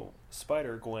also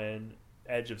Spider-Gwen,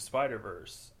 Edge of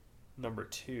Spider-Verse,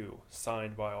 #2,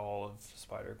 signed by all of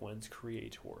Spider-Gwen's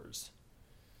creators.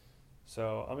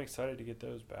 So I'm excited to get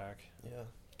those back. Yeah.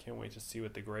 Can't wait to see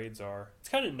what the grades are. It's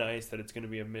kind of nice that it's going to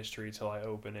be a mystery till I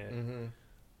open it. Mm-hmm.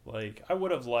 Like, I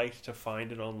would have liked to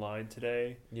find it online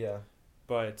today. Yeah.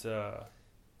 But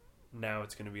now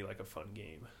it's going to be like a fun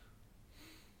game.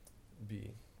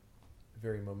 Be a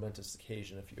very momentous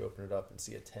occasion if you open it up and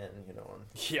see a 10, you know.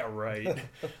 Yeah, right.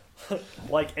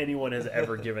 Like anyone has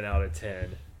ever given out a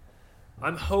 10.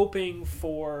 I'm hoping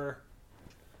for...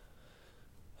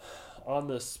 On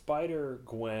the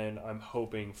Spider-Gwen, I'm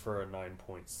hoping for a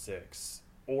 9.6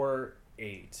 or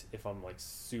 8 if I'm like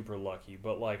super lucky.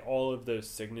 But like all of those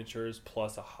signatures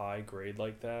plus a high grade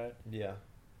like that, Yeah.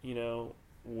 you know,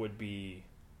 would be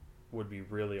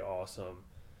really awesome.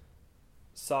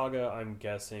 Saga, I'm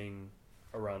guessing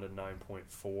around a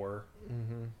 9.4,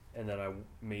 Mm-hmm. and then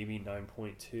maybe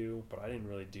 9.2, but I didn't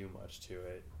really do much to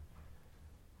it.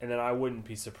 And then I wouldn't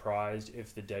be surprised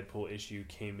if the Deadpool issue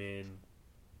came in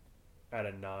at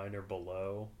a 9 or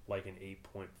below, like an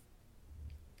 8.9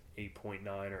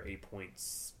 or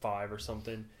 8.5 or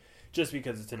something, just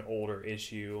because it's an older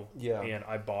issue. Yeah. And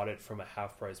I bought it from a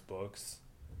Half Price Books.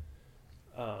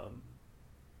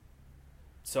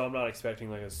 So I'm not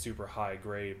expecting like a super high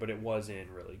grade, but it was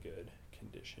in really good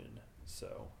condition.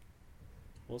 So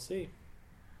we'll see.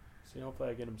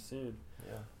 Hopefully I get them soon.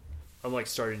 Yeah. I'm like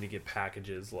starting to get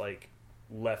packages like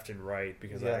left and right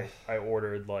because Yeah. I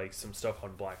ordered like some stuff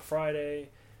on Black Friday,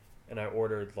 and I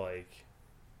ordered like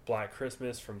Black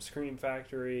Christmas from Scream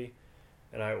Factory,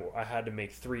 and I had to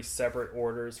make 3 separate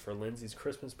orders for Lindsay's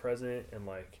Christmas present, and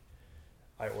like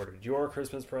I ordered your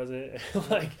Christmas present.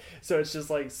 Like, so it's just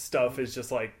like stuff is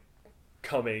just like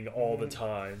coming all the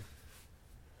time.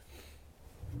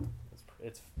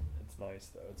 It's nice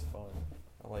though. It's fun.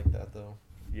 I like that though.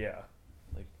 Yeah.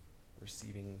 Like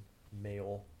receiving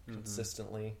mail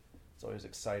consistently. It's always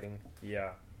exciting.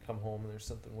 Yeah. Come home and there's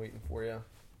something waiting for you.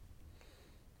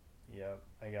 Yeah.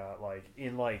 I got like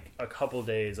in like a couple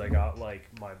days I got like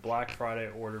my Black Friday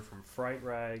order from Fright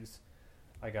Rags.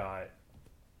 I got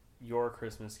your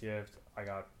Christmas gift. I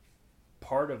got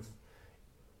part of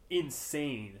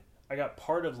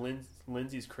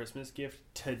Lindsay's Christmas gift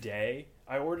today.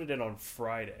 I ordered it on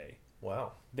Friday.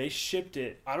 Wow. They shipped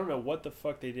it. I don't know what the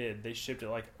fuck they did. They shipped it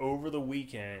like over the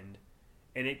weekend,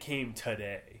 and it came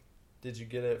today. Did you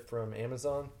get it from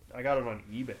Amazon? I got it on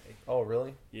eBay. Oh,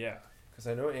 really? Yeah. Because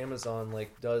I know Amazon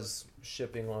like does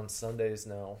shipping on Sundays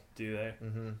now. Do they?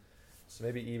 Mm-hmm. So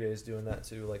maybe eBay's doing that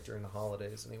too, like during the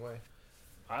holidays anyway.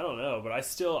 I don't know, but I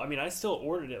still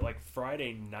ordered it like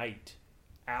Friday night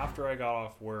after I got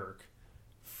off work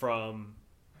from,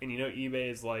 and you know, eBay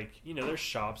is like, you know, there's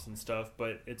shops and stuff,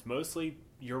 but it's mostly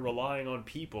you're relying on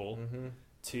people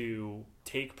to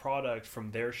take product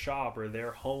from their shop or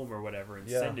their home or whatever and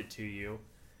send it to you.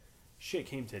 Shit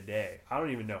came today. I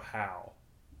don't even know how.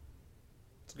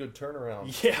 It's a good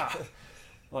turnaround. Yeah.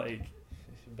 Like,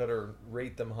 You better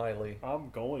rate them highly. I'm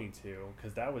going to,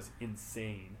 because that was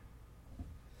insane.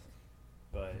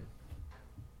 But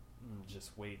I'm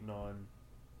just waiting on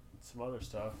some other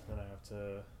stuff. Then I have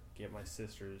to get my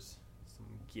sisters some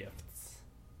gifts.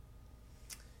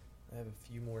 I have a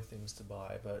few more things to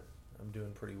buy, but I'm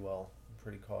doing pretty well. I'm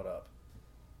pretty caught up.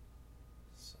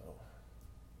 So.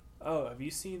 Oh, have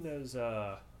you seen those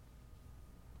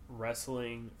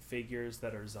wrestling figures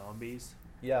that are zombies?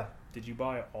 Yeah. Did you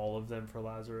buy all of them for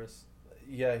Lazarus?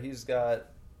 Yeah, he's got...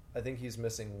 I think he's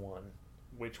missing one.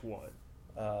 Which one?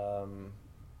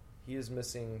 He is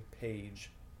missing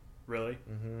Paige. Really?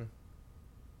 Mm-hmm.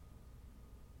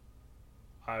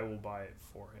 I will buy it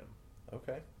for him.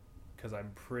 Okay. Because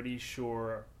I'm pretty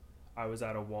sure I was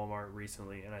at a Walmart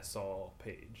recently and I saw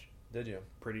Paige. Did you?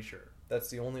 Pretty sure. That's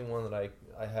the only one that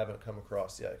I haven't come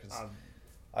across yet. Because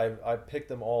I picked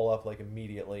them all up like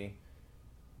immediately.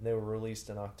 And they were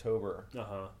released in October.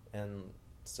 Uh-huh. And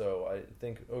so I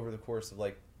think over the course of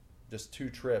like just 2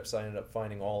 trips, I ended up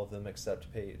finding all of them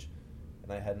except Paige.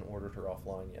 And I hadn't ordered her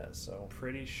offline yet, so...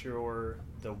 Pretty sure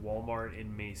the Walmart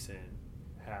in Mason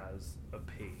has a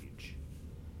Paige.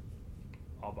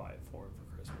 I'll buy it for him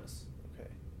for Christmas. Okay.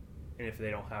 And if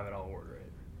they don't have it, I'll order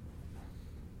it.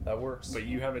 That works. But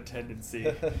you have a tendency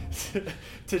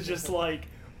to just like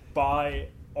buy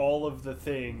all of the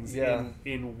things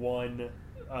in one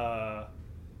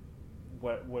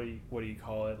what do you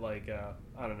call it, like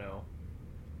I don't know,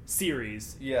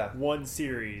 series. Yeah. One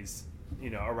series,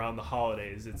 around the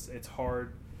holidays. It's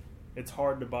hard. It's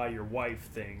hard to buy your wife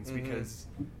things because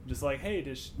just like,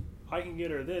 hey, I can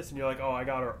get her this, and you're like, oh, I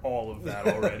got her all of that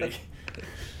already.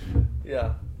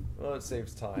 Yeah. Well, it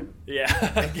saves time.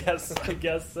 Yeah, I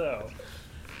guess so.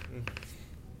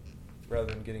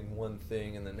 Rather than getting one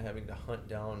thing and then having to hunt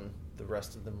down the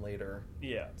rest of them later.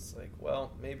 Yeah. It's like,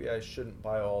 well, maybe I shouldn't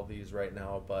buy all these right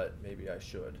now, but maybe I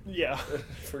should. Yeah.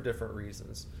 For different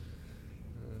reasons.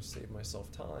 Save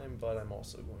myself time, but I'm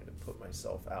also going to put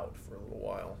myself out for a little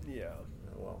while. Yeah.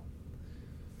 Well,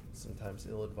 sometimes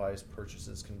ill-advised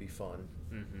purchases can be fun.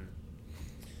 Mm-hmm.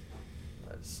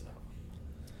 That's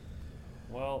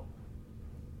Well,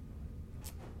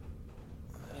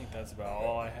 I think that's about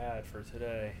all I had for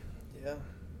today. yeah.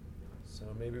 So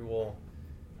maybe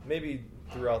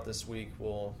throughout this week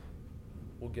we'll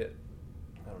get,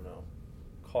 I don't know,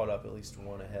 caught up at least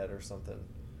one ahead or something.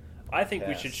 I think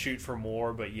we should shoot for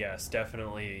more, but yes,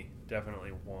 definitely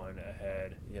one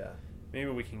ahead. Yeah. Maybe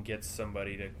we can get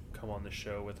somebody to come on the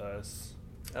show with us.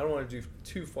 I don't want to do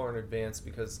too far in advance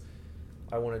because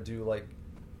I want to do like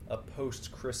a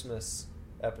post-Christmas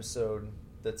episode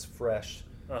that's fresh.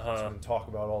 So we can talk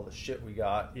about all the shit we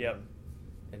got. Yep.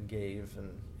 And gave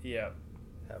and Yep.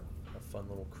 have a fun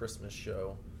little Christmas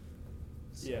show.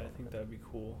 So, Yeah, I think that'd be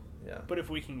cool. Yeah. But if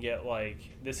we can get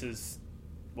this is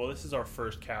our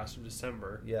first cast of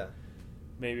December. Yeah.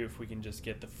 Maybe if we can just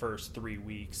get the first 3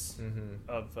 weeks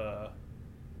of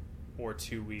or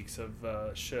 2 weeks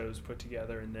of shows put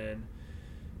together, and then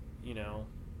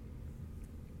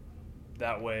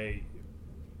that way,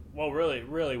 well,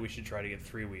 really we should try to get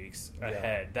 3 weeks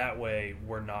ahead. That way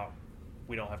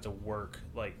we don't have to work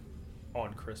like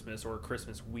on Christmas or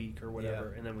Christmas week or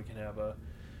whatever, and then we can have a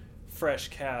fresh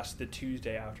cast the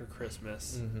Tuesday after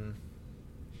Christmas.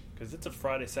 Because it's a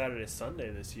Friday, Saturday,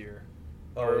 Sunday this year.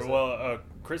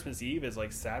 Christmas Eve is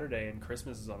like Saturday and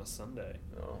Christmas is on a Sunday.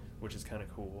 Oh. Which is kind of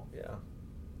cool. Yeah.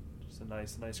 Just a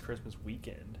nice Christmas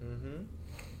weekend.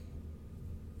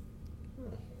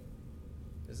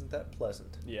 Isn't that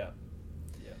pleasant? Yeah.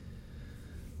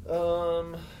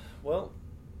 Well,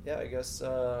 yeah, I guess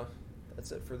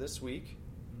that's it for this week.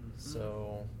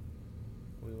 So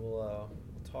we will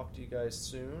talk to you guys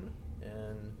soon.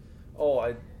 And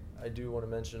I do want to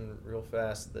mention real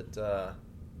fast that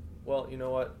well, you know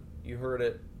what? You heard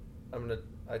it.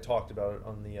 I talked about it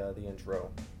on the intro.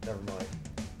 Never mind.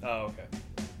 Oh, okay.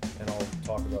 And I'll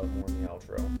talk about it more in the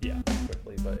outro. Yeah.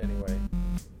 Quickly, but anyway,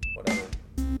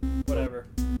 whatever.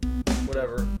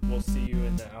 We'll see you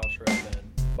in the outro then.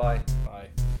 Bye. Bye.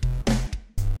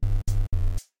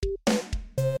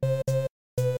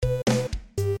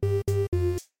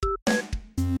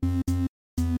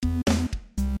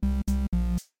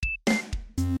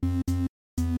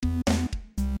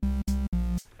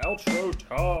 Outro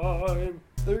time.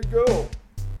 There you go.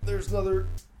 There's another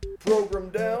program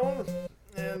down,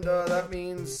 and that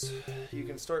means you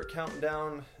can start counting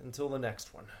down until the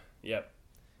next one. Yep.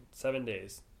 7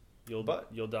 days. You'll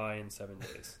die in 7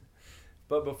 days.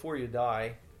 But before you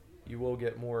die, you will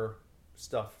get more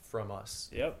stuff from us.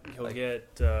 Yep. You'll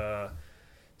get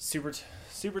Super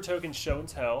Token Show and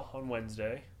Tell on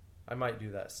Wednesday. I might do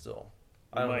that still.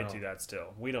 We might do that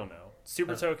still. We don't know.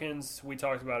 Super Tokens, we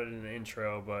talked about it in the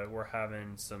intro, but we're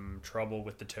having some trouble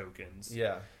with the tokens.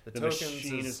 Yeah. The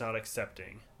machine is not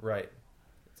accepting. Right.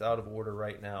 It's out of order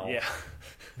right now. Yeah.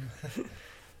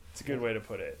 It's a good way to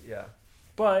put it. Yeah.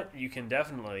 But you can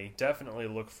definitely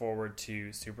look forward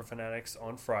to Super Fanatics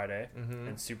on Friday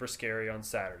and Super Scary on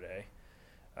Saturday,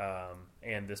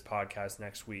 and this podcast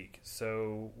next week.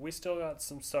 So we still got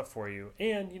some stuff for you.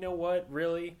 And you know what?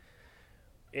 Really,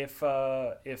 if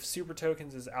Super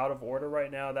Tokens is out of order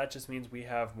right now, that just means we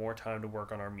have more time to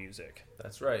work on our music.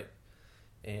 That's right.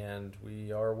 And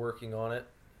we are working on it.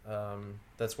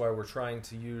 That's why we're trying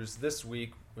to use this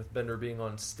week, with Bender being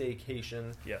on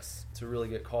staycation, to really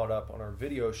get caught up on our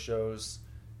video shows.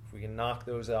 If we can knock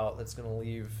those out, that's going to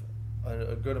leave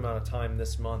a good amount of time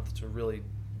this month to really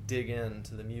dig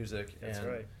into the music.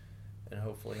 And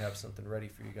hopefully have something ready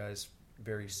for you guys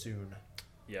very soon.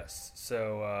 Yes.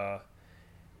 So,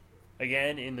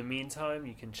 again, in the meantime,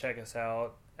 you can check us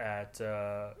out at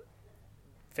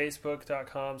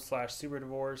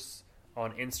Facebook.com/SuperDivorce.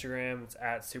 On Instagram, it's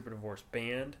at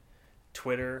SuperDivorceBand.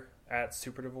 Twitter, at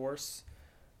SuperDivorce.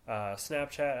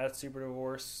 Snapchat, at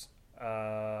SuperDivorce.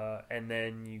 And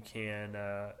then you can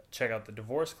check out the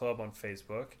Divorce Club on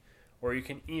Facebook. Or you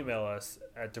can email us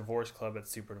at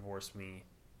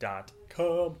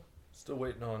divorceclub@superdivorceme.com. Still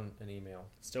waiting on an email.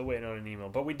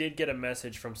 But we did get a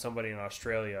message from somebody in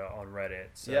Australia on Reddit.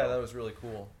 So, yeah, that was really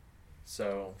cool.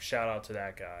 So shout out to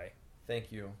that guy.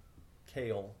 Thank you.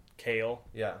 Kale. Kale.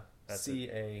 Yeah. That's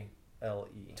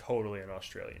C-A-L-E. Totally an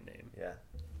Australian name. Yeah.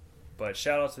 But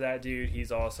shout out to that dude.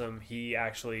 He's awesome. He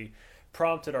actually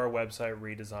prompted our website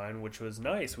redesign, which was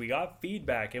nice. We got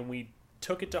feedback and we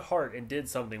took it to heart and did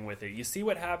something with it. You see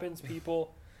what happens,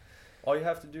 people? All you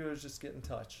have to do is just get in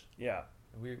touch. Yeah.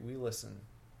 We listen.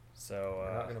 So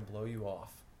We're not going to blow you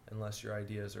off unless your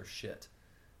ideas are shit.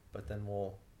 But then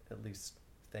we'll at least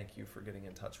thank you for getting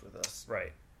in touch with us.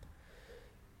 Right.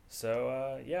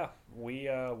 So, yeah,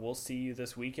 we'll see you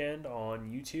this weekend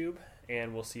on YouTube,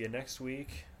 and we'll see you next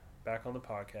week back on the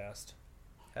podcast.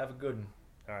 Have a good one.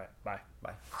 All right, bye.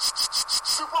 Bye.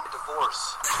 Super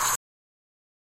Divorce.